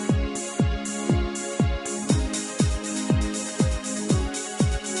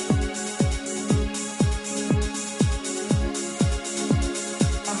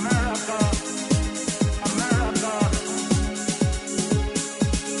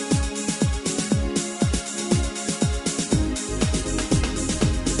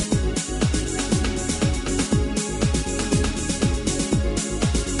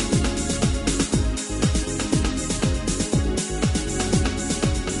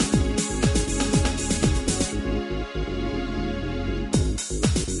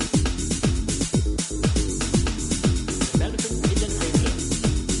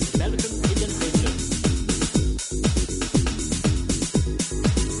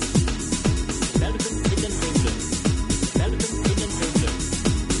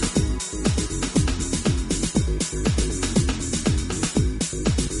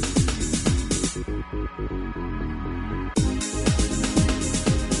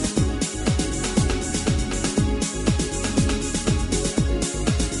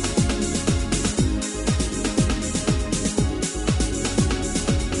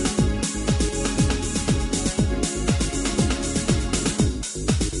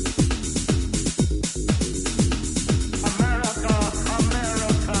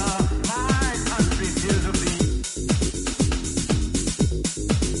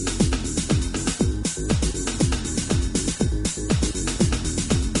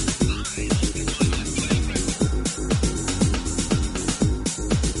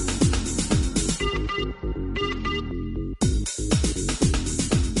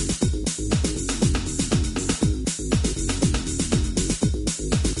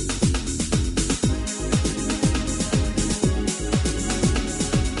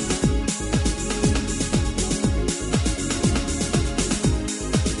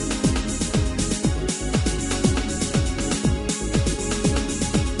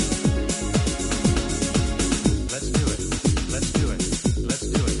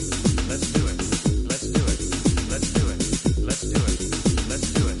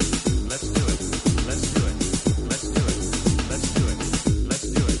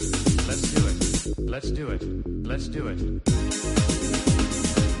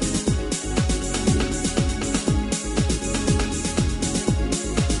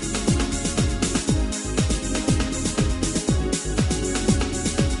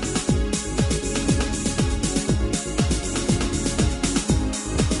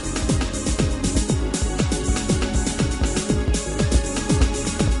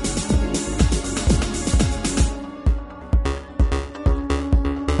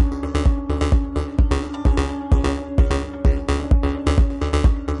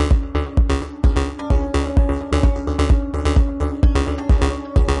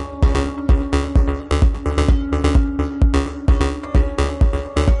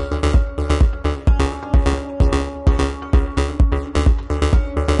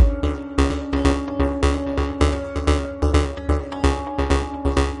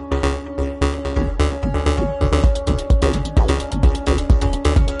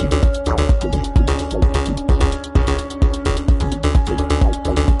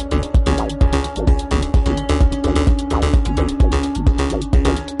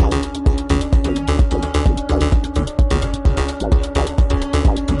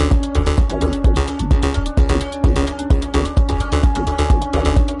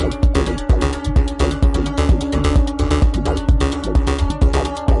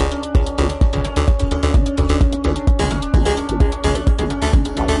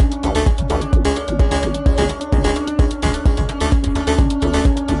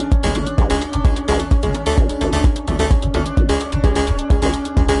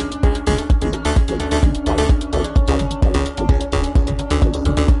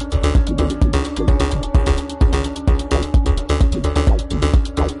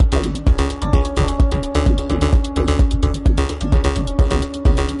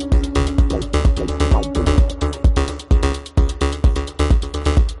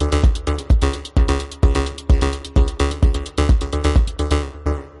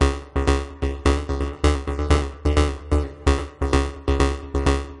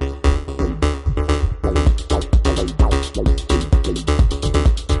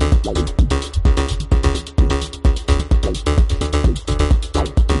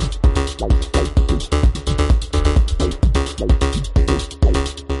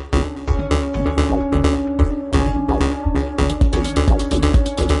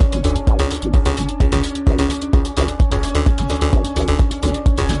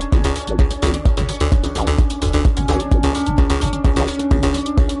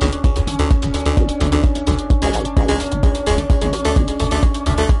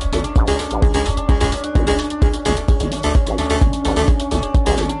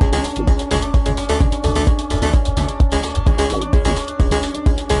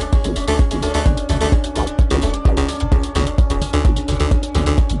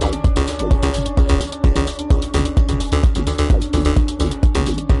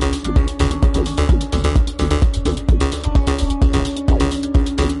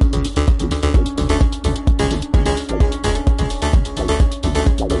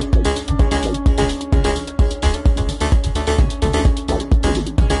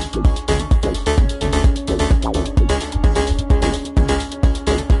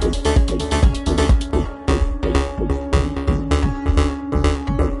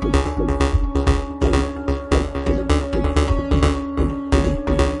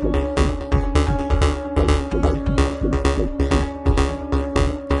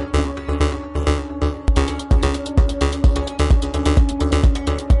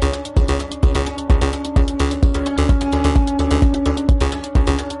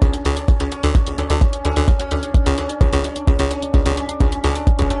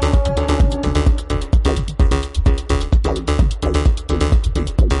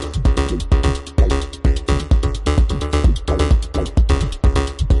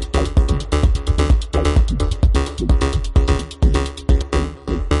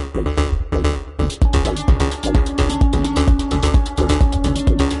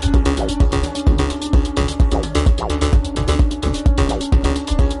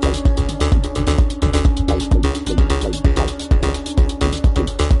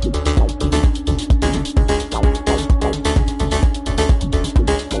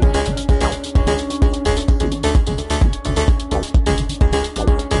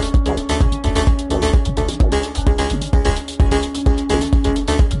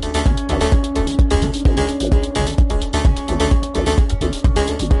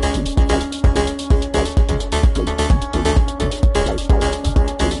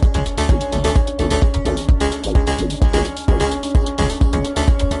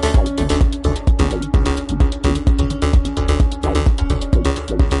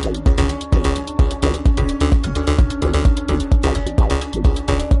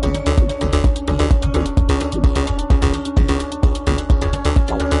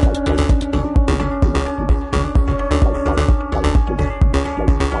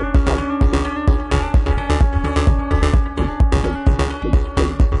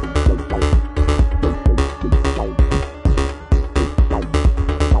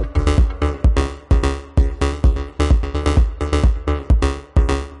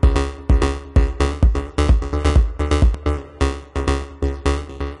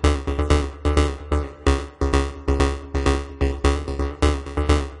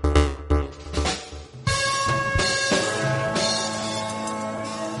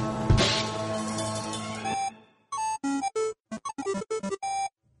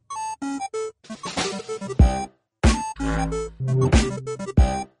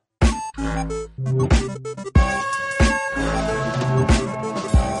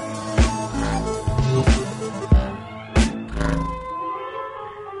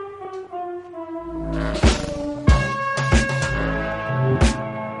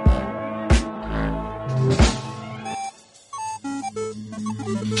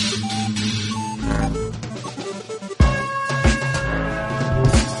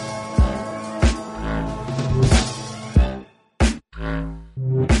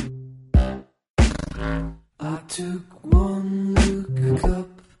 I took one look up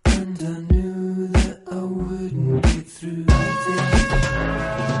and I knew that I wouldn't get through this.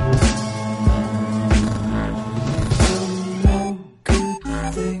 From no good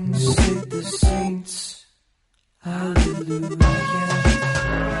things, said the saints. Hallelujah.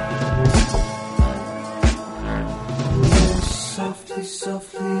 Yes, softly,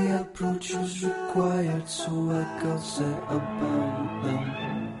 softly, approach was required, so I got set about them.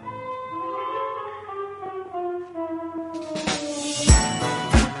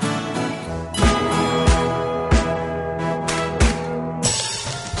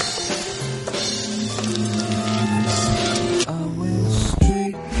 I went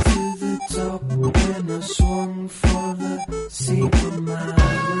straight to the top when I swung for the seat of my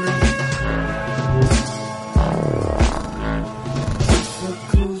way. If a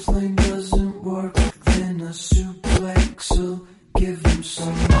clothesline doesn't work, then a suplex will give him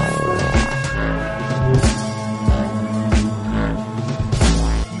some fright.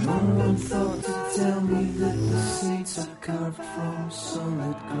 No one thought to tell me that the saints are carved from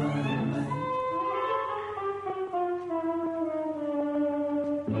solid granite.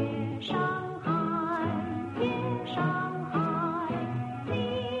 上海，夜上海，你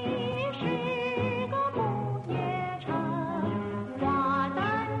是个不夜城，花丹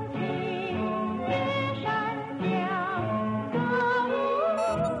青，夜山江，歌舞。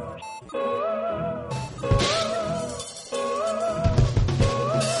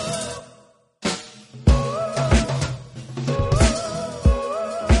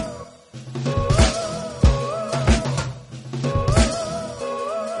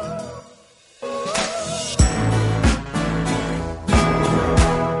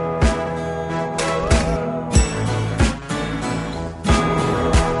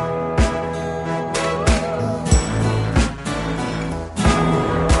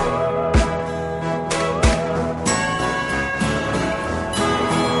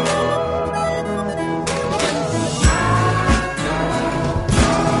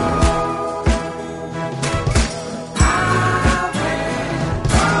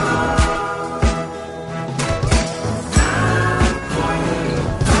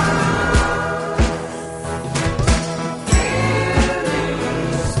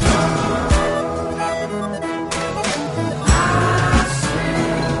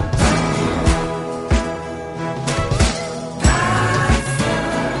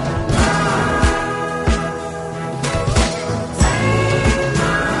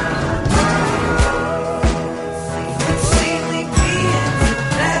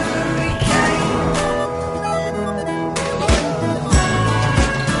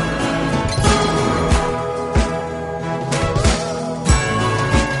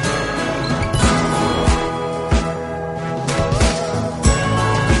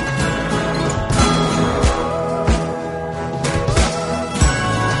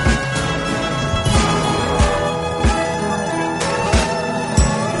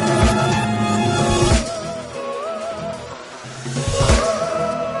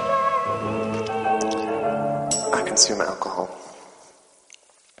consume alcohol.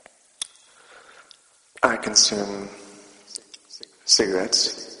 I consume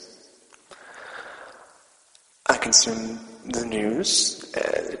cigarettes. I consume the news,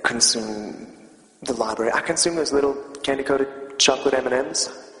 consume the library. I consume those little candy-coated chocolate M&Ms.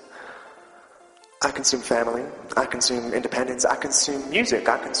 I consume family. I consume independence. I consume music.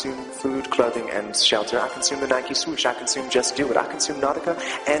 I consume food, clothing, and shelter. I consume the Nike swoosh. I consume Just Do It. I consume Nautica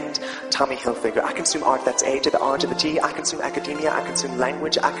and Tommy Hilfiger. I consume art that's A to the R to the T. I consume academia. I consume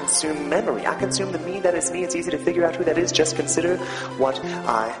language. I consume memory. I consume the me that is me. It's easy to figure out who that is. Just consider what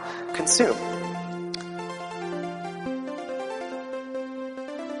I consume.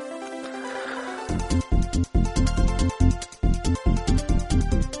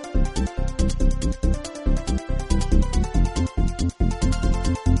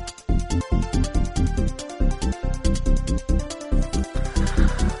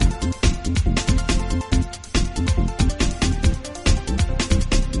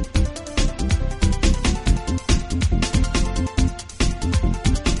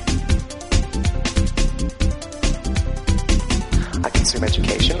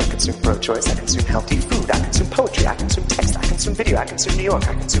 Education. I consume pro-choice, I consume healthy food, I consume poetry, I consume text, I consume video, I consume New York,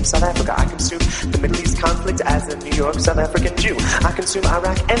 I consume South Africa, I consume the Middle East conflict as a New York South African Jew. I consume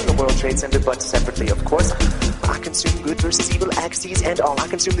Iraq and the World Trade Center, but separately, of course. I consume good versus evil axes and all. I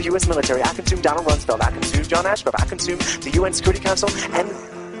consume the U.S. military, I consume Donald Rumsfeld, I consume John Ashcroft, I consume the UN Security Council, and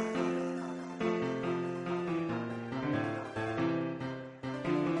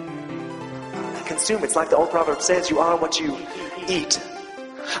consume. It's like the old proverb says, you are what you eat.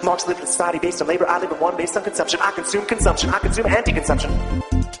 Marx lived in a society based on labor. I live in one based on consumption. I consume consumption. I consume anti-consumption.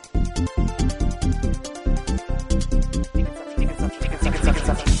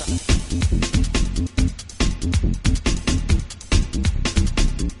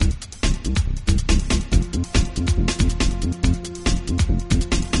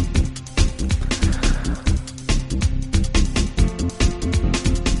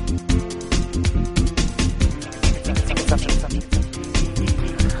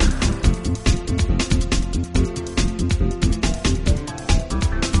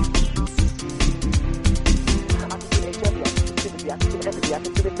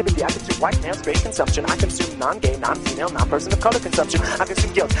 I consume non-gay, non-female, non-person of color consumption. I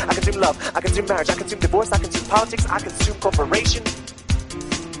consume guilt. I consume love. I consume marriage. I consume divorce. I consume politics. I consume corporation.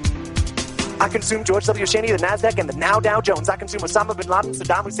 I consume George W. Cheney, the NASDAQ, and the now Dow Jones. I consume Osama bin Laden,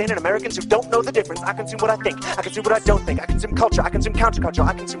 Saddam Hussein, and Americans who don't know the difference. I consume what I think. I consume what I don't think. I consume culture. I consume counterculture.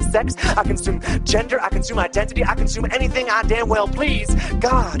 I consume sex. I consume gender. I consume identity. I consume anything I damn well please.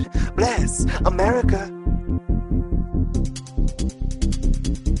 God bless America.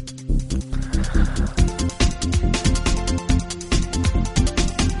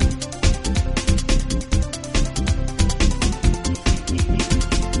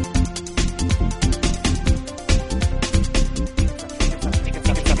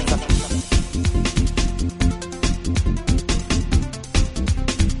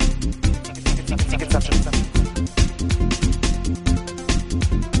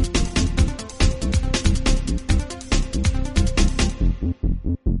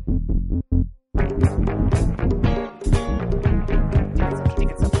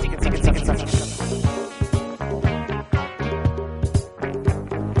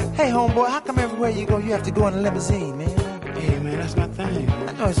 You go, you have to go in a limousine, man. Hey, man, that's my thing.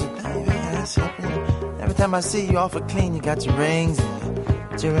 I know it's your thing, man. That's it, man. Every time I see you awful clean, you got your rings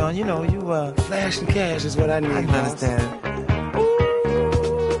and your on, you know, you flash and cash is what I need. I can understand.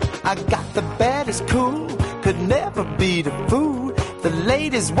 Ooh, I got the baddest cool, could never be the fool. The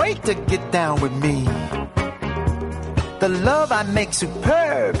ladies wait to get down with me. The love I make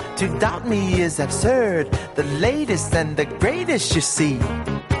superb, to doubt me is absurd. The latest and the greatest, you see.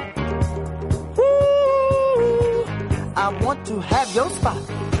 I want to have your spot,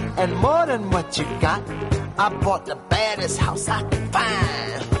 and more than what you got. I bought the baddest house I could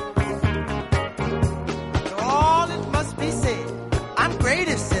find. All it must be said, I'm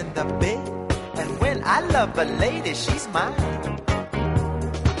greatest in the bed, and when I love a lady, she's mine.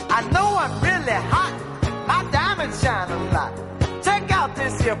 I know I'm really hot, my diamonds shine a lot. Check out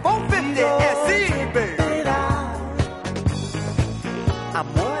this here 450 SE, baby. I'm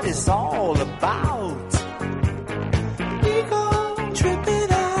what it's all about.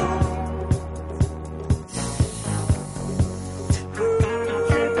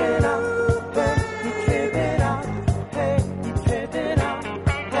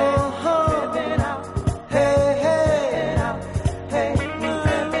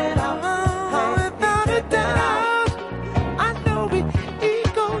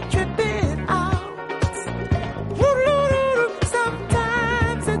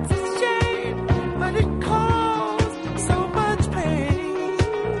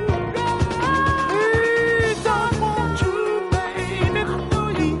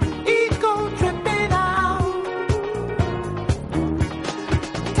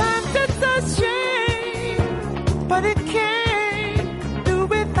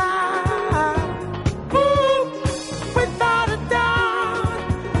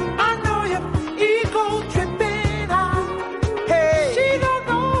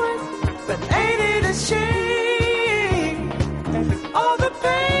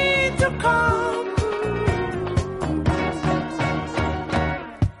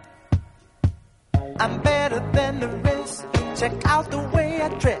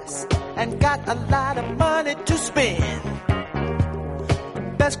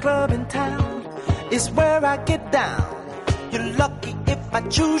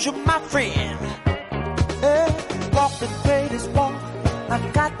 Choose you, my friend. Walk the greatest walk. I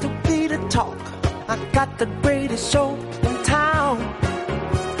got to be the talk. I got the greatest show in town.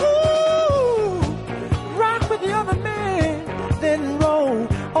 Ooh, rock with the other man, then roll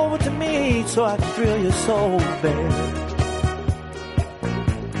so I can thrill your soul, babe.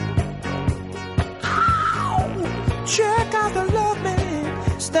 Check out the love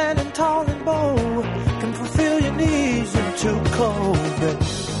man, standing tall and bold, can fulfill your needs in too cold, babe.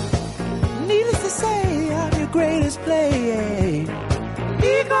 Needless to say, I'm your greatest play.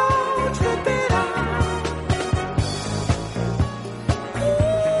 Ego tripping out.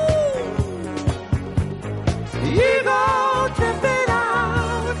 Ego tripping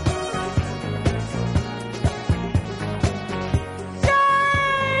out.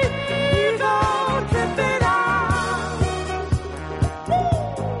 Yeah, ego tripping out.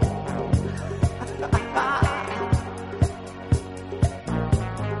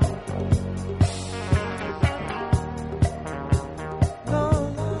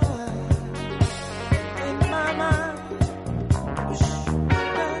 No, in my mind.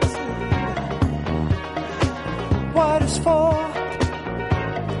 What is for?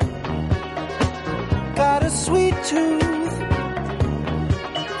 Got a sweet tooth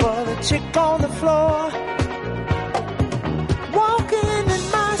for the chick on the floor, walking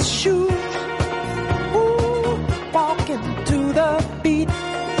in my shoes, ooh, walking to the beat.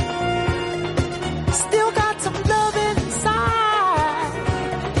 Still got some love inside,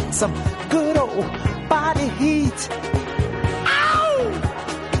 some good old body heat.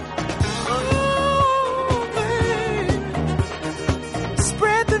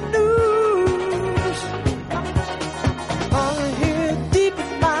 Spread the news. I hear deep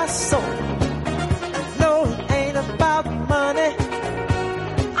in my soul. No, it ain't about money.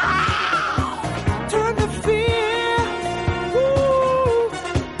 Turn the fear, ooh,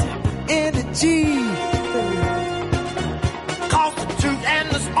 to energy. Cause the truth and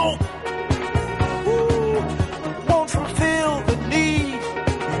the smoke, ooh, won't fulfill the need.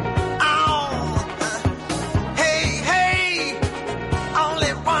 Hey, hey.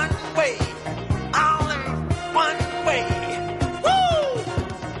 Only one way, only one way. Woo!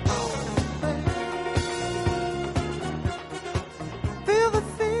 Feel the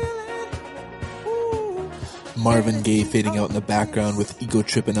feeling. Ooh. Marvin Gaye fading out in the background with Ego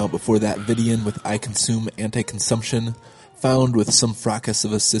Trippin' Out. Before that, Vidian with I Consume Anti-Consumption. Found with Some Fracas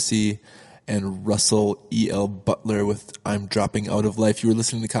of a Sissy. And Russell E.L. Butler with I'm Dropping Out of Life. You were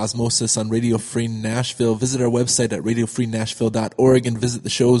listening to Cosmosis on Radio Free Nashville. Visit our website at radiofreenashville.org and visit the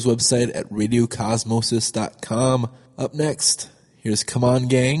show's website at radiocosmosis.com. Up next, here's Come On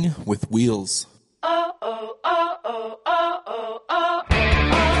Gang with Wheels.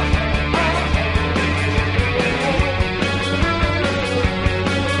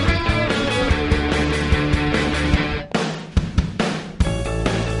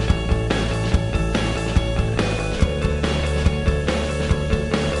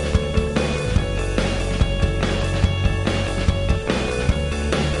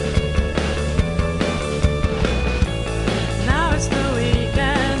 Now it's the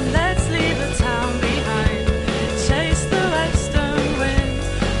weekend, let's leave the town behind. Chase the western winds,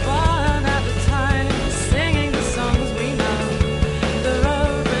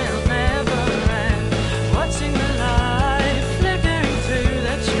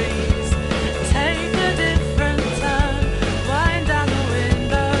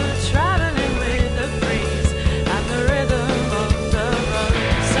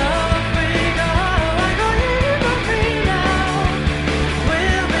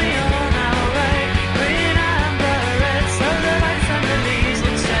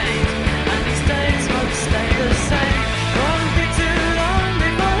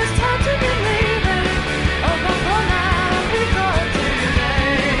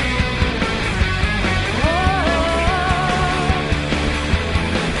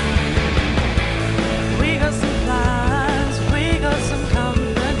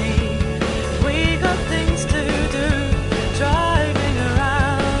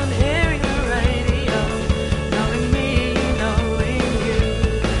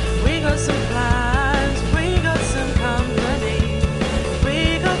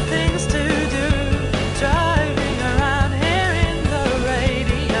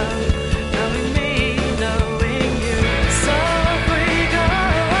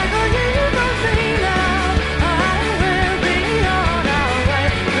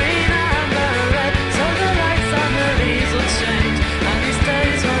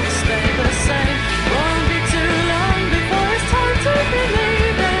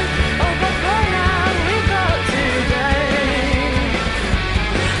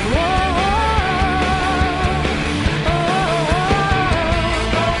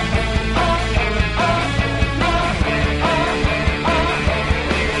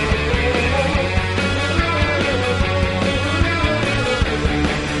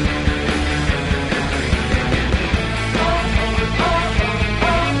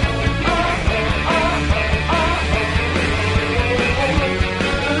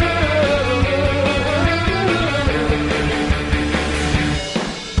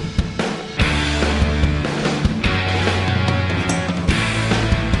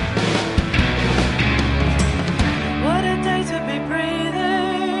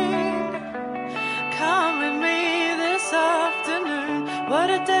 What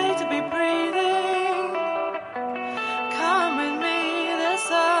a day to be breathing. Come with me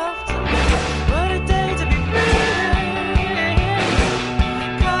this afternoon. What a day to be breathing.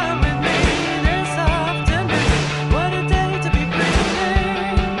 Come with me this afternoon. What a day to be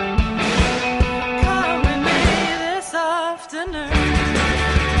breathing. Come with me this afternoon.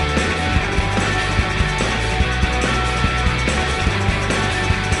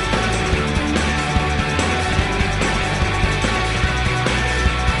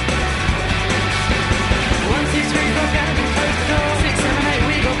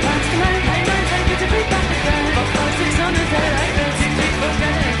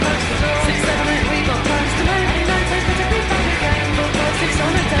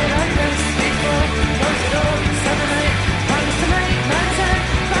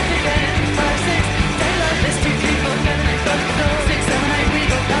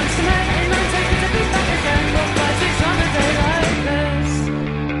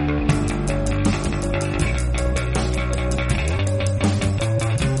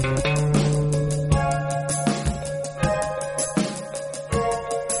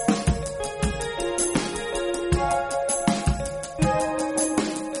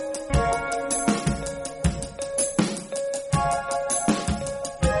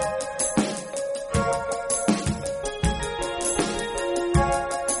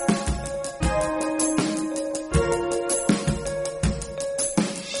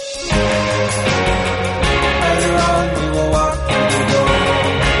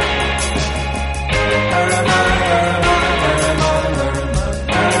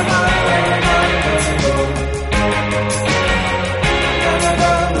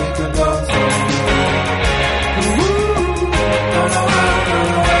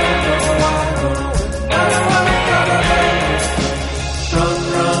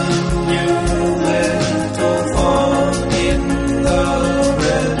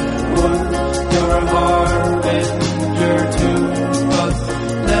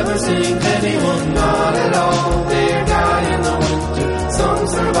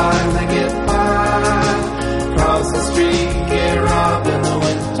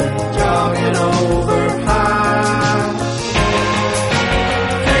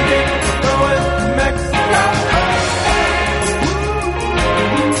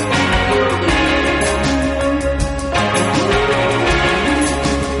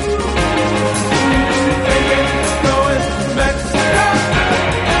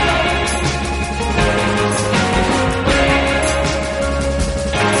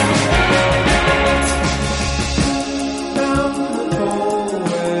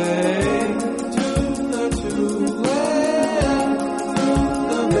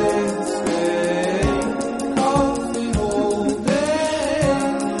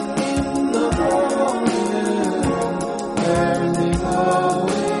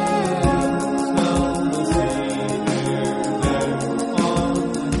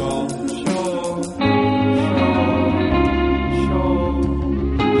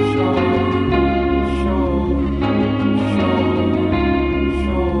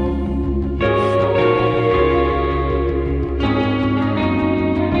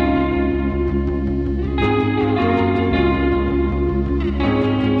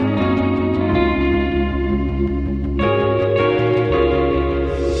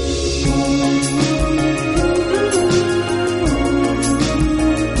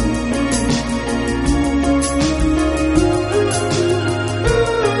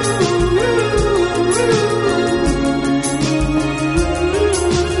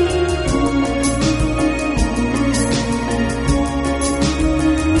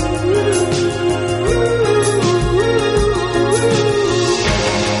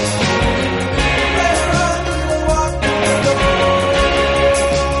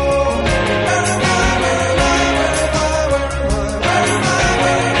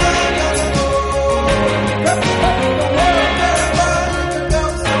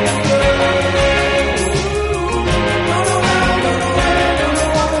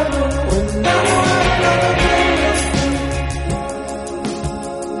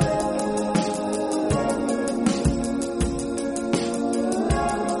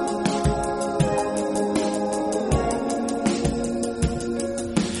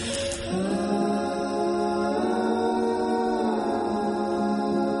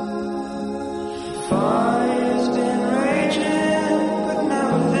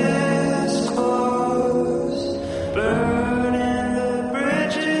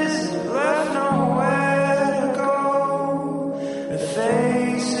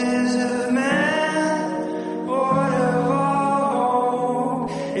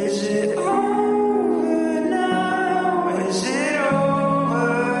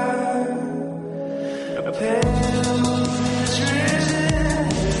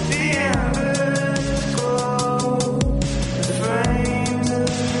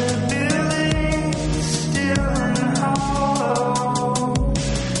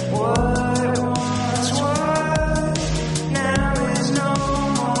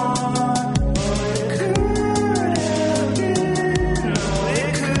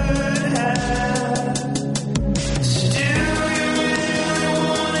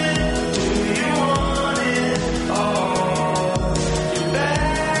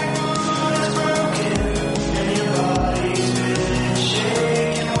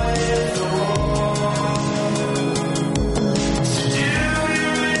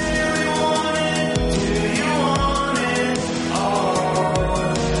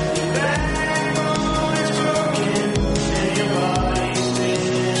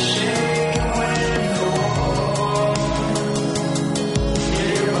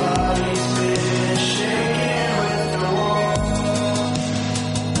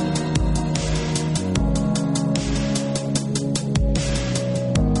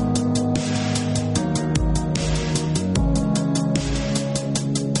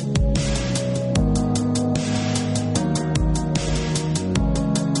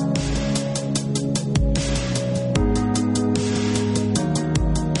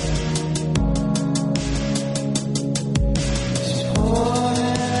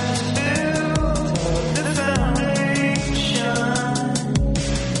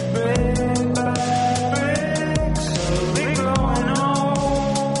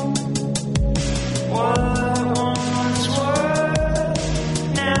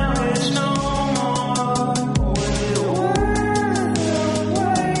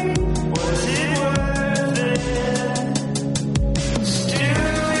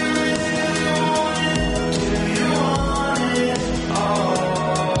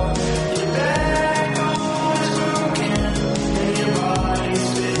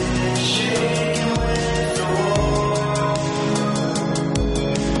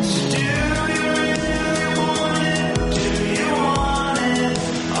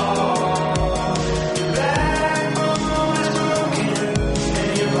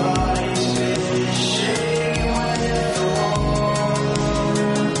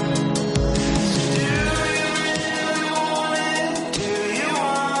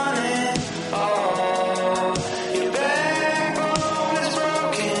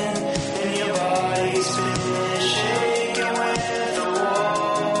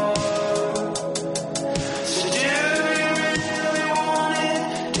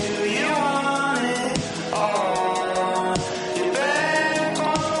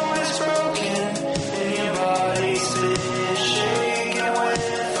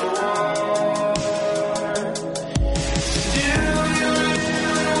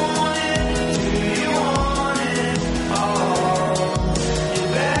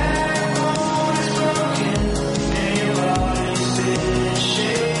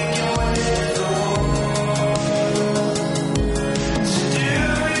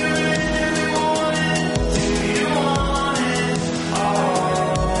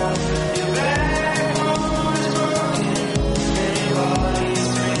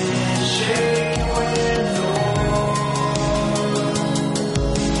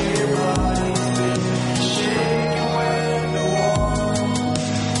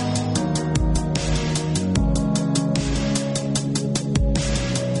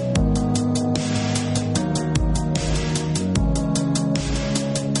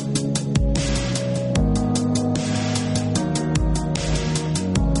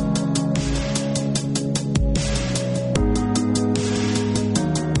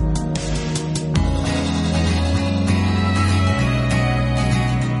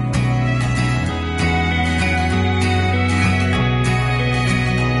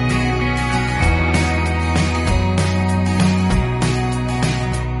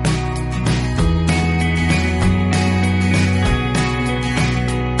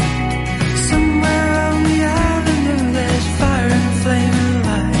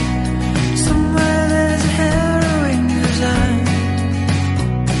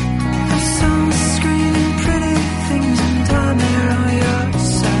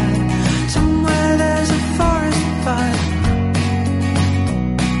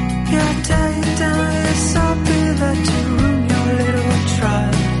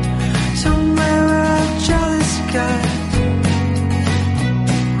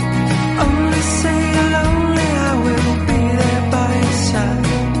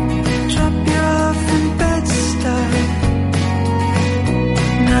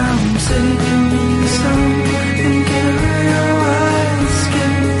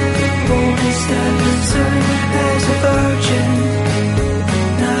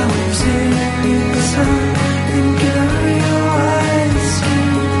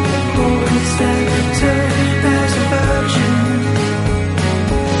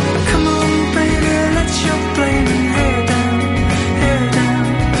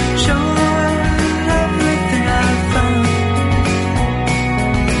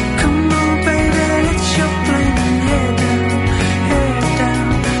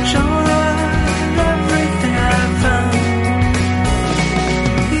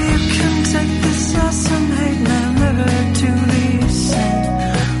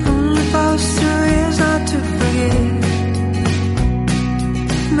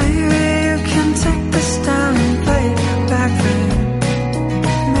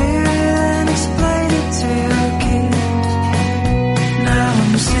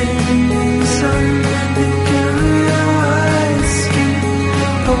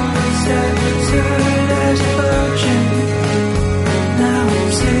 desert as a virgin. Now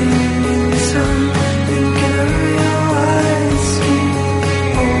I'm sitting in the sun, thinking of your white skin.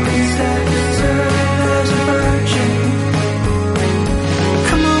 Always that desert as a virgin.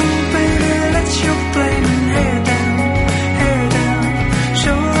 Come on, baby, let your flaming hair down, hair down.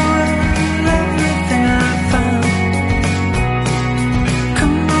 Show the world everything I found.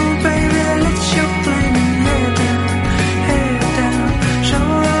 Come on, baby, let your flaming hair down, hair down. Show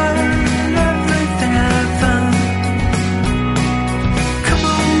the world everything I found. Come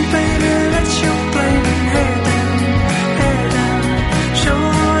on, baby, let your flaming hair down, hair down. Show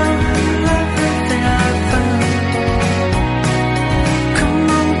the world everything I found. Come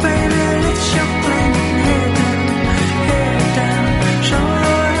on, baby, let your flaming hair down, hair down. Show the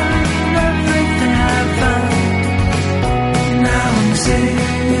world everything I found. Now I'm sitting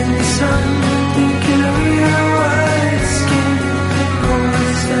in the sun, thinking of your white skin.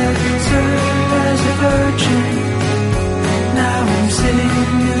 Always that desert as a virgin. Now I'm sitting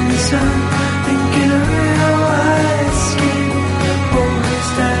in the sun, thinking of your white skin. Always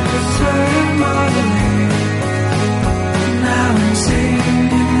that desert modeling. Now I'm sitting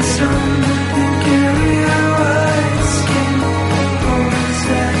in the sun, thinking of your white skin. Always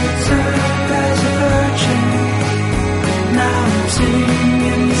that desert as a virgin. Now I'm sitting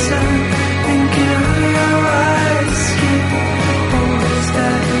in the sun, thinking of your white skin. Always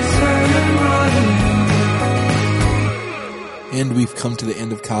that desert modeling. And we've come to the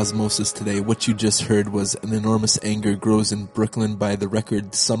end of Cosmosis today. What you just heard was An Enormous Anger Grows in Brooklyn by The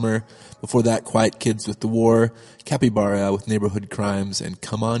Record Summer. Before that, Quiet Kids with The War, Capybara with Neighborhood Crimes, and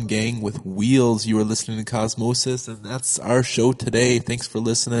Come On Gang with Wheels. You are listening to Cosmosis, and that's our show today. Thanks for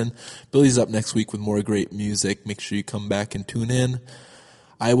listening. Billy's up next week with more great music. Make sure you come back and tune in.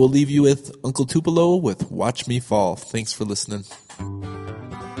 I will leave you with Uncle Tupelo with Watch Me Fall. Thanks for listening.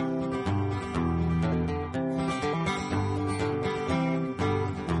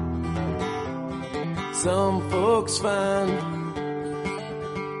 Some folks find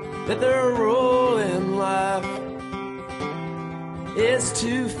that their role in life is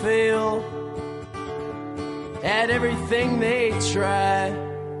to fail at everything they try,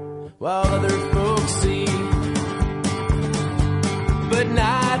 while other folks see, but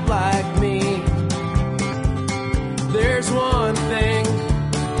not like me. There's one thing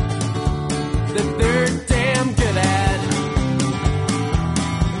that they're damn good at.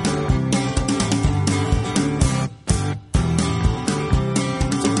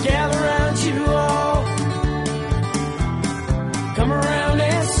 Come around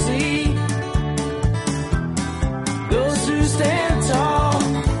and see those who stand tall.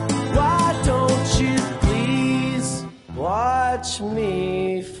 Why don't you please watch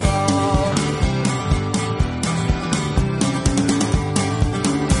me fall?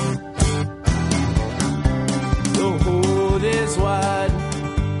 The road is wide,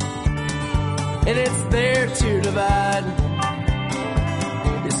 and it's there to divide.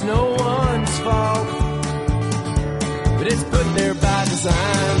 It's no one's fault, but it's put there by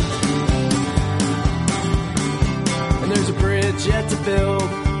design. And there's a bridge yet to build,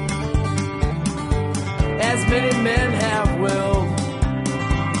 as many men have willed.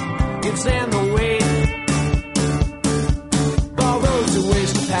 Can stand the weight of all those who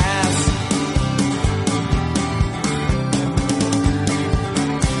wish to pass.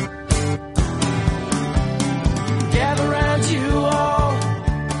 Gather round you all,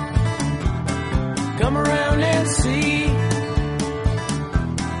 come around and see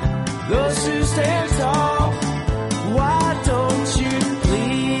those who stand tall. Why don't you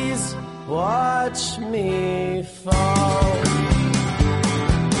please watch me fall?